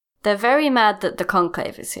 They're very mad that the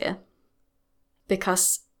Conclave is here,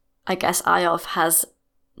 because I guess Iov has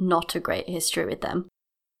not a great history with them.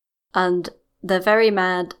 And they're very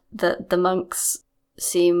mad that the monks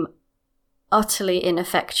seem utterly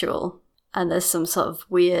ineffectual, and there's some sort of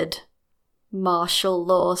weird martial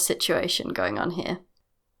law situation going on here.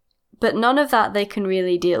 But none of that they can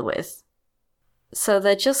really deal with. So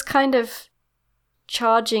they're just kind of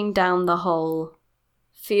charging down the hole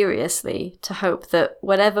furiously to hope that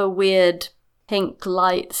whatever weird pink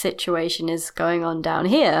light situation is going on down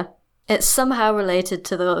here, it's somehow related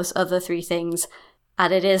to those other three things,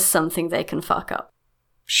 and it is something they can fuck up.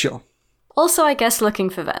 Sure. Also, I guess looking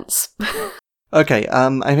for vents. Okay,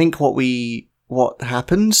 I think what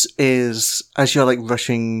happens is, as you're like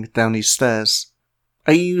rushing down these stairs,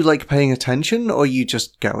 are you like paying attention, or are you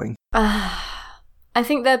just going? I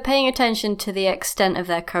think they're paying attention to the extent of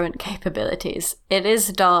their current capabilities. It is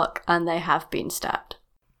dark, and they have been stabbed.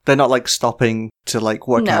 They're not like stopping to like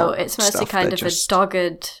work out. No, it's mostly stuff. kind They're of just... a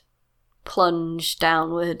dogged plunge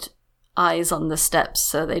downward, eyes on the steps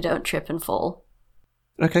so they don't trip and fall.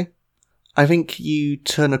 Okay. I think you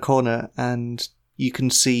turn a corner and you can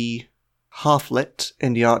see half lit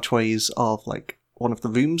in the archways of like one of the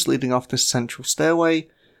rooms leading off this central stairway,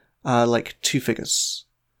 like two figures.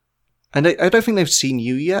 And I don't think they've seen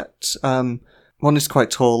you yet. One is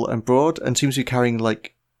quite tall and broad and seems to be carrying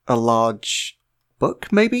like a large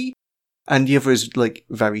book, maybe? And the other is like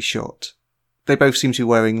very short. They both seem to be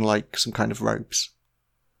wearing like some kind of robes.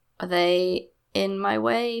 Are they in my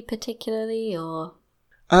way particularly, or...?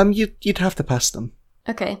 You'd have to pass them.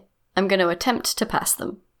 Okay. I'm going to attempt to pass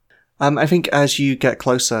them. I think as you get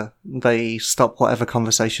closer, they stop whatever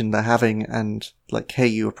conversation they're having and, like, hear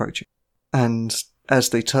you approaching. And as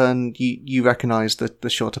they turn, you recognise the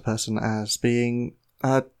shorter person as being,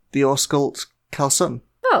 the Orskult Kalsun.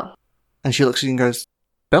 Oh. And she looks at you and goes,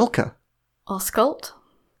 Belka. Orskult?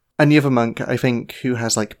 And the other monk, I think, who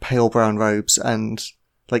has, like, pale brown robes and,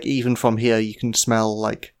 like, even from here you can smell,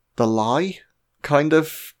 like, the lye kind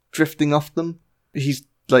of drifting off them. He's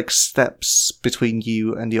like steps between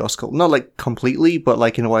you and Yoskul. Not like completely, but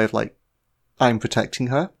like in a way of like, I'm protecting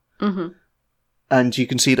her. Mm-hmm. And you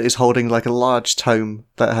can see that he's holding like a large tome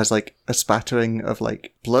that has like a spattering of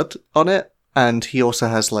like blood on it. And he also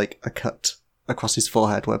has like a cut across his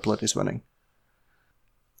forehead where blood is running.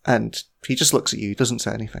 And he just looks at you, doesn't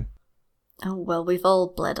say anything. Oh, well, we've all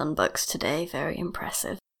bled on books today. Very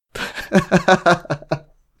impressive.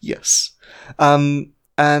 Yes.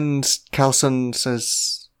 And Calson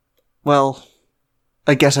says, well,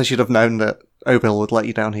 I guess I should have known that Obil would let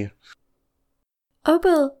you down here.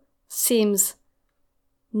 Obil seems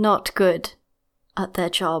not good at their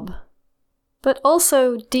job, but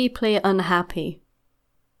also deeply unhappy.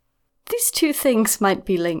 These two things might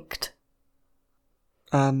be linked.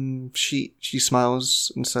 She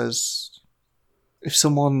smiles and says, if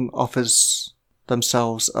someone offers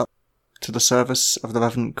themselves up to the service of the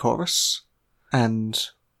Revenant Chorus and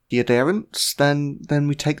the adherents, then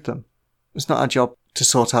we take them. It's not our job to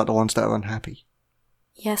sort out the ones that are unhappy.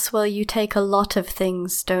 Yes, well, you take a lot of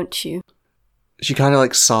things, don't you? She kind of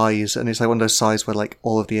like sighs, and it's like one of those sighs where like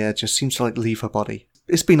all of the air just seems to like leave her body.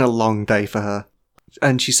 It's been a long day for her.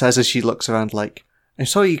 And she says as she looks around like, I'm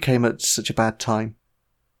sorry you came at such a bad time.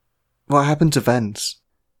 What happened to Vens?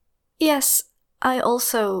 Yes, I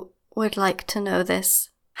also would like to know this.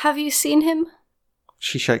 Have you seen him?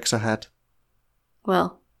 She shakes her head.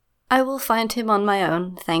 Well, I will find him on my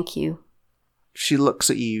own, thank you. She looks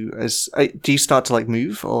at you as... do you start to like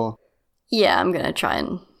move, or...? Yeah, I'm gonna try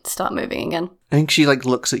and start moving again. I think she like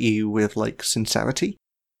looks at you with like sincerity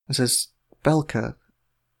and says, Belka,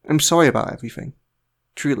 I'm sorry about everything.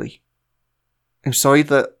 Truly. I'm sorry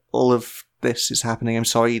that all of this is happening. I'm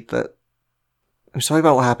sorry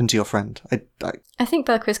about what happened to your friend. I think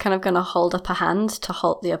Belka is kind of going to hold up a hand to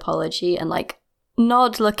halt the apology and like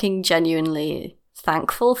nod, looking genuinely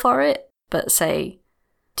thankful for it, but say,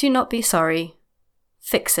 do not be sorry.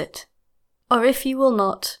 Fix it. Or if you will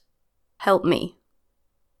not, help me.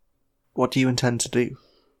 What do you intend to do?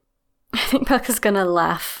 I think Belka's going to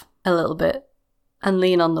laugh a little bit and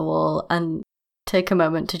lean on the wall and take a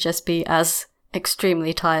moment to just be as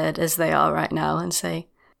extremely tired as they are right now and say,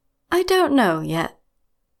 I don't know yet,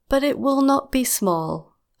 but it will not be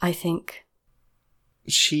small, I think.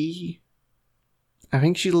 I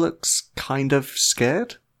think she looks kind of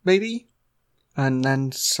scared, maybe? And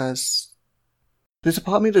then says, there's a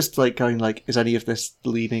part of me that's like going like, is any of this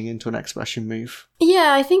leading into an expression move?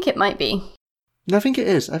 Yeah, I think it might be. No, I think it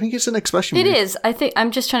is. I think it's an expression move. It is. I think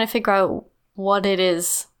I'm just trying to figure out what it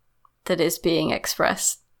is that is being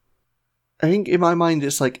expressed. I think in my mind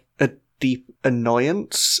it's like a deep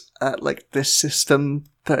annoyance at like this system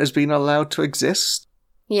that has been allowed to exist.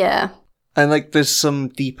 Yeah. And like there's some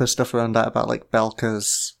deeper stuff around that about like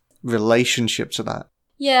Belka's relationship to that.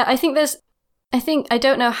 Yeah, I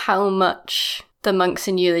don't know how much the monks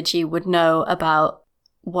in Eulogy would know about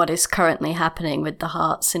what is currently happening with the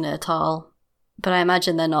hearts in Ertal, but I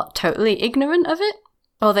imagine they're not totally ignorant of it.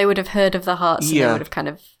 Or they would have heard of the hearts and they would have kind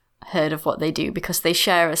of heard of what they do because they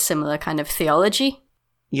share a similar kind of theology.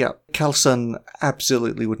 Yeah, Calson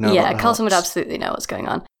absolutely would know. Yeah, Calson would absolutely know what's going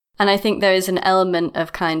on. And I think there is an element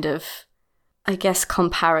of kind of, I guess,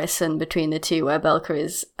 comparison between the two where Belka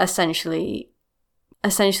is essentially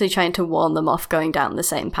trying to warn them off going down the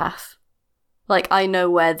same path. Like, I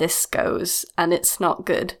know where this goes and it's not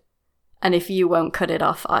good. And if you won't cut it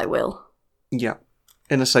off, I will. Yeah.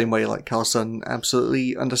 In the same way, like, Calson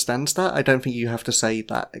absolutely understands that. I don't think you have to say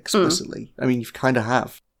that explicitly. I mean, you kind of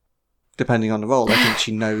have. Depending on the role, I think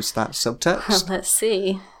she knows that subtext. Well, let's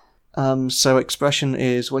see. So expression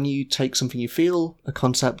is when you take something you feel, a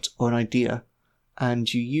concept, or an idea,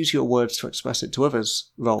 and you use your words to express it to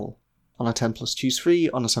others. Roll. On a 10 plus choose 3,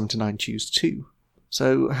 on a 7 to 9 choose 2.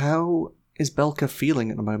 So how is Belka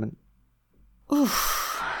feeling at the moment?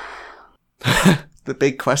 Oof. The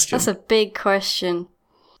big question. That's a big question.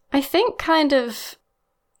 I think kind of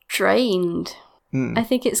drained. I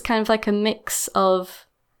think it's kind of like a mix of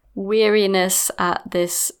weariness at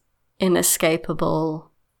this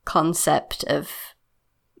inescapable concept of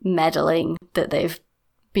meddling that they've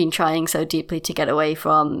been trying so deeply to get away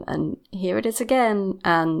from, and here it is again,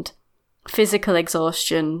 and physical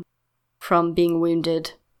exhaustion from being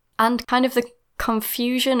wounded, and kind of the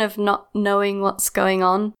confusion of not knowing what's going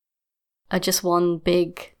on are just one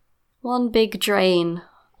big drain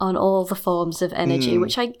on all the forms of energy,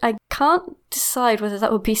 which I can't decide whether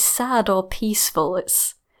that would be sad or peaceful.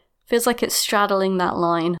 It feels like it's straddling that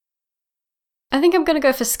line. I think I'm going to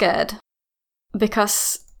go for scared,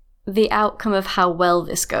 because the outcome of how well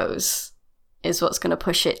this goes is what's going to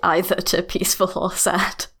push it either to peaceful or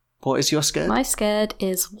sad. What is your scared? My scared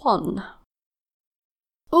is 1.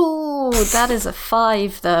 Ooh, that is a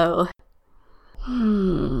 5, though.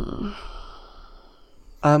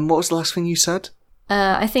 What was the last thing you said?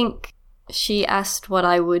 I think she asked what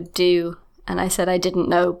I would do, and I said I didn't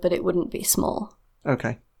know, but it wouldn't be small.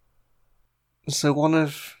 Okay. So one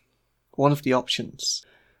of the options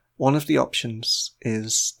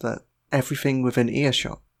is that everything within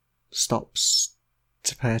earshot stops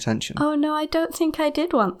to pay attention. Oh no, I don't think I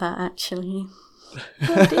did want that, actually.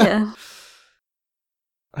 Oh dear.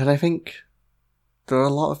 And I think there are a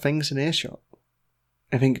lot of things in earshot.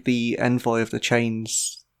 I think the envoy of the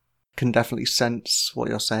chains can definitely sense what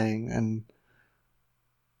you're saying and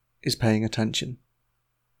is paying attention.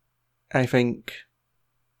 I think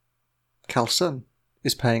Calsun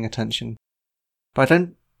is paying attention, but I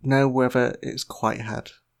don't know whether it's quite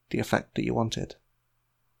had the effect that you wanted.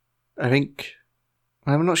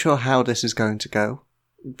 I'm not sure how this is going to go,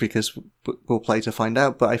 because we'll play to find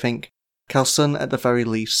out, but I think Calsun at the very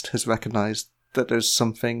least has recognised that there's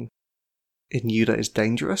something in you that is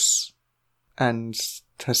dangerous, and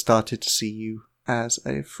has started to see you as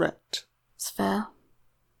a threat. It's fair.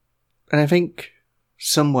 And I think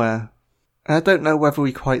somewhere, I don't know whether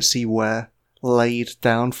we quite see where, laid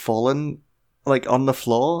down, fallen, like on the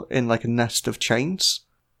floor in like a nest of chains,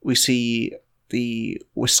 we see the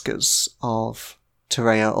whiskers of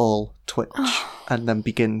Terea all twitch and then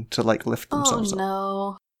begin to like lift themselves up. Oh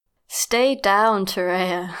no. up. Stay down,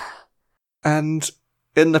 Terea. And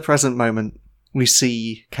in the present moment, we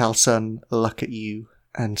see Calsun look at you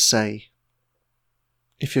and say,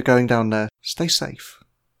 if you're going down there, stay safe.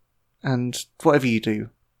 And whatever you do,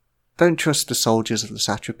 don't trust the soldiers of the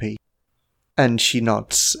satrapy. And she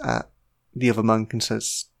nods at the other monk and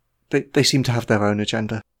says, they seem to have their own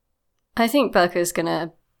agenda. I think Burka's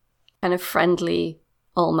gonna kind of friendly,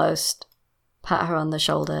 almost, pat her on the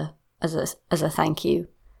shoulder as a thank you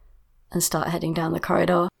and start heading down the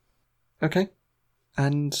corridor. Okay.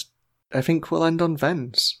 And I think we'll end on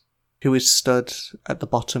Vens, who is stood at the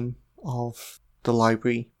bottom of the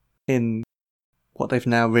library in what they've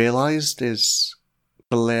now realised is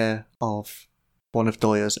the lair of one of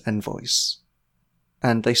Doya's envoys.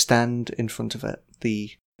 And they stand in front of it,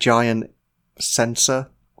 the giant censer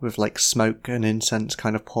with like smoke and incense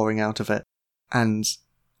kind of pouring out of it. And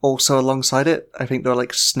also alongside it, I think there are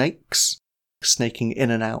like snakes snaking in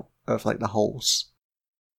and out of like the holes.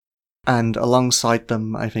 And alongside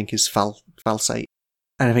them, I think, is Falsate.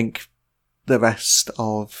 And I think the rest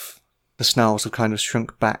of the snarls have kind of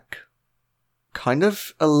shrunk back, kind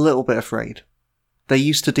of a little bit afraid. They're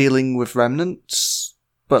used to dealing with remnants,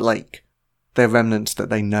 but like, they're remnants that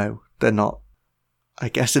they know. They're not, I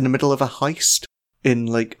guess, in the middle of a heist in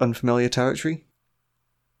like unfamiliar territory.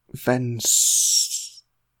 Vens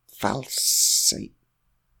Falsate.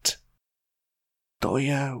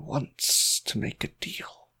 Doya wants to make a deal.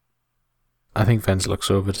 I think Vens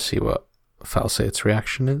looks over to see what Falsate's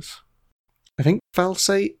reaction is. I think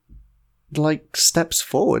Falsate, like, steps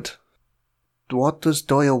forward. What does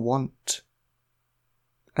Doya want?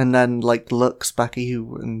 And then, like, looks back at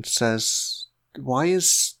you and says, why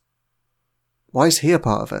is he a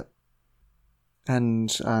part of it? And,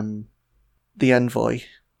 the envoy,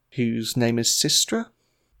 whose name is Sistra,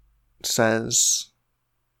 says,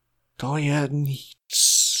 Doya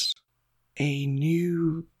needs a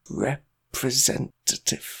new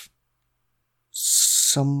representative.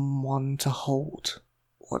 Someone to hold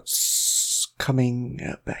what's coming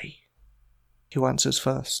at bay. Who answers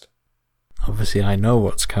first? Obviously, I know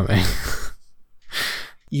what's coming.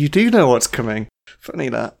 You do know what's coming. Funny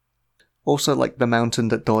that. Also, like, the mountain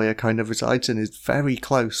that Doya kind of resides in is very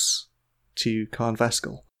close to Karn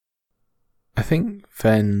Veskel. I think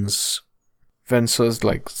Vens sort of,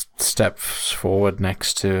 like, steps forward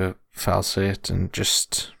next to Falsate and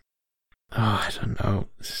just... Oh, I don't know.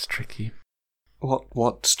 This is tricky.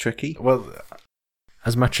 What's tricky? Well,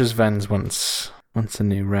 as much as Vens wants a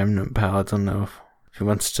new remnant power, I don't know if he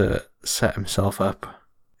wants to set himself up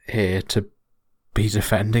here to be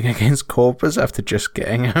defending against Corpus after just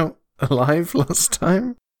getting out alive last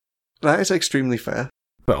time. That is extremely fair.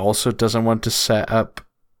 But also doesn't want to set up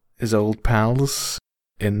his old pals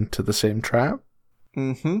into the same trap.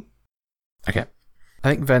 Mm-hmm. Okay. I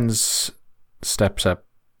think Vens steps up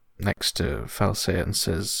next to Falsate and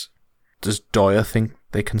says, does Doya think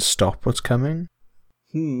they can stop what's coming?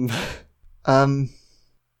 I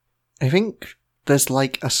think there's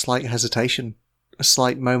like a slight hesitation, a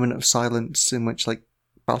slight moment of silence in which like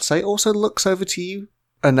Falsate also looks over to you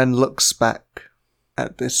and then looks back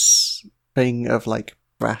at this thing of like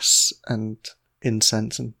brass and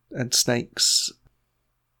incense and snakes.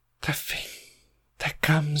 The thing that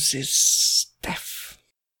comes is death.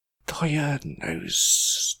 Daya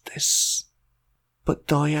knows this, but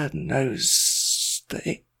Daya knows that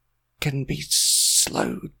it can be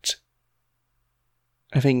slowed.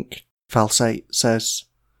 I think Falsate says,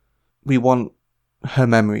 we want her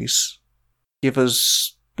memories. Give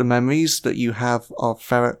us the memories that you have of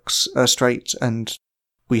Ferox Erstrait, and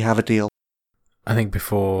we have a deal. I think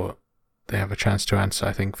before they have a chance to answer,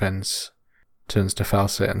 I think Vens turns to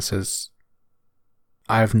Falsate and says,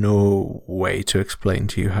 I have no way to explain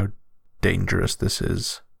to you how dangerous this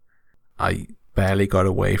is. I barely got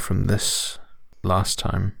away from this last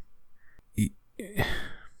time.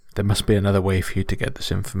 There must be another way for you to get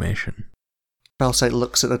this information. Falsate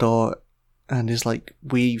looks at the door and is like,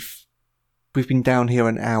 We've been down here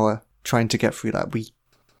an hour trying to get through that.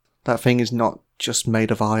 That thing is not just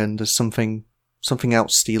made of iron. There's something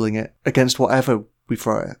else stealing it against whatever we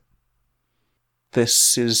throw it.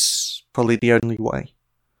 This is probably the only way.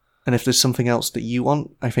 And if there's something else that you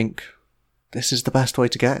want, I think this is the best way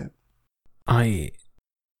to get it.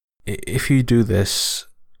 If you do this,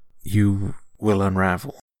 you will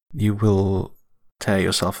unravel. You will tear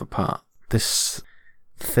yourself apart. This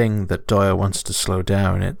thing that Daya wants to slow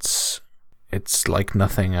down, it's like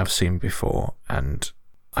nothing I've seen before, and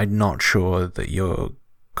I'm not sure that you're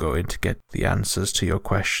going to get the answers to your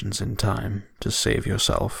questions in time to save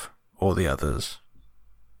yourself or the others.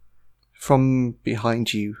 From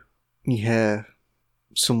behind you, you hear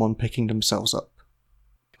someone picking themselves up.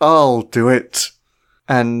 I'll do it!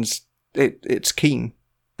 And it's Keen.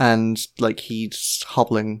 And, he's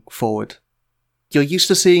hobbling forward. You're used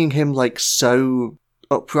to seeing him, so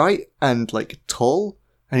upright and, tall,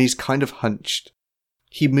 and he's kind of hunched.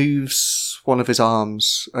 He moves one of his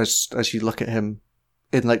arms as you look at him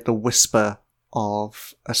in, the whisper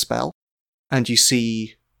of a spell. And you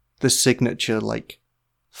see the signature,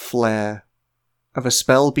 flare of a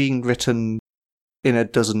spell being written in a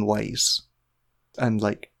dozen ways. And,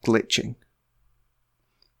 glitching.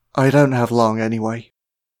 I don't have long anyway.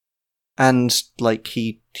 And,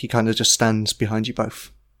 he kind of just stands behind you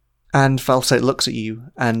both. And Falsate looks at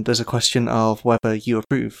you, and there's a question of whether you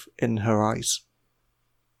approve in her eyes.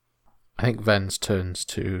 I think Vens turns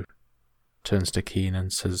to Keen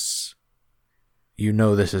and says, you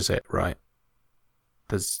know this is it, right?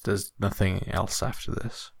 There's nothing else after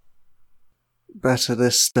this. Better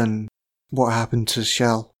this than what happened to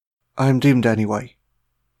Shell. I'm doomed anyway.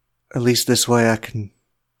 At least this way I can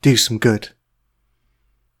do some good.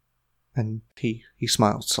 And he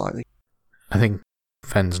smiled slightly. I think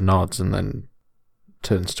Vens nods and then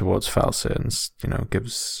turns towards Falsate and,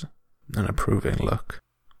 gives an approving look.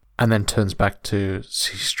 And then turns back to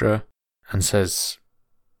Sistra and says,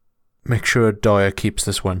 make sure Daya keeps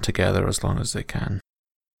this one together as long as they can.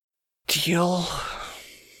 Deal.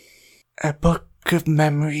 A book of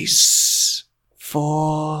memories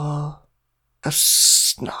for a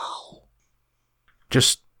snarl.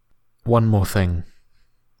 Just one more thing.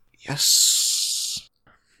 Yes.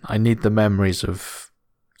 I need the memories of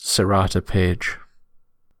Serata Page.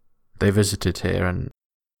 They visited here and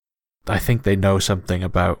I think they know something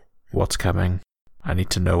about what's coming. I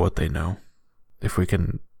need to know what they know. If we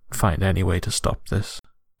can find any way to stop this.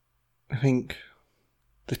 I think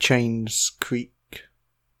the chains creak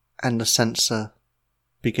and the sensor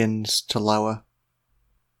begins to lower.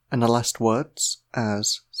 And the last words,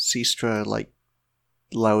 as Sistra,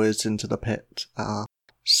 lowers into the pit, are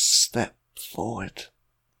step forward.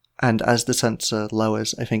 And as the sensor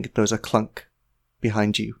lowers, I think there's a clunk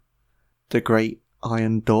behind you. The great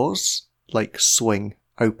iron doors, swing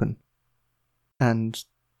open. And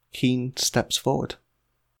Keen steps forward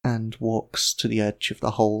and walks to the edge of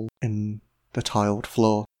the hole in the tiled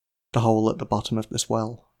floor, the hole at the bottom of this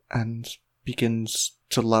well, and begins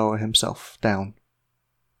to lower himself down.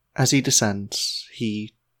 As he descends,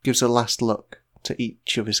 he gives a last look to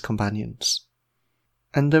each of his companions.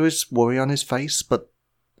 And there is worry on his face, but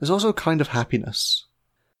there's also a kind of happiness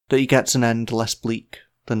that he gets an end less bleak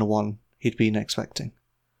than the one he'd been expecting.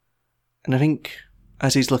 And I think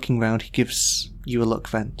as he's looking round, he gives you a look,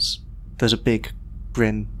 Vens. There's a big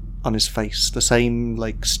grin on his face, the same,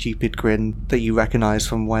 stupid grin that you recognise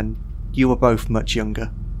from when you were both much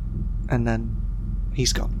younger. And then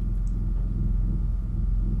he's gone.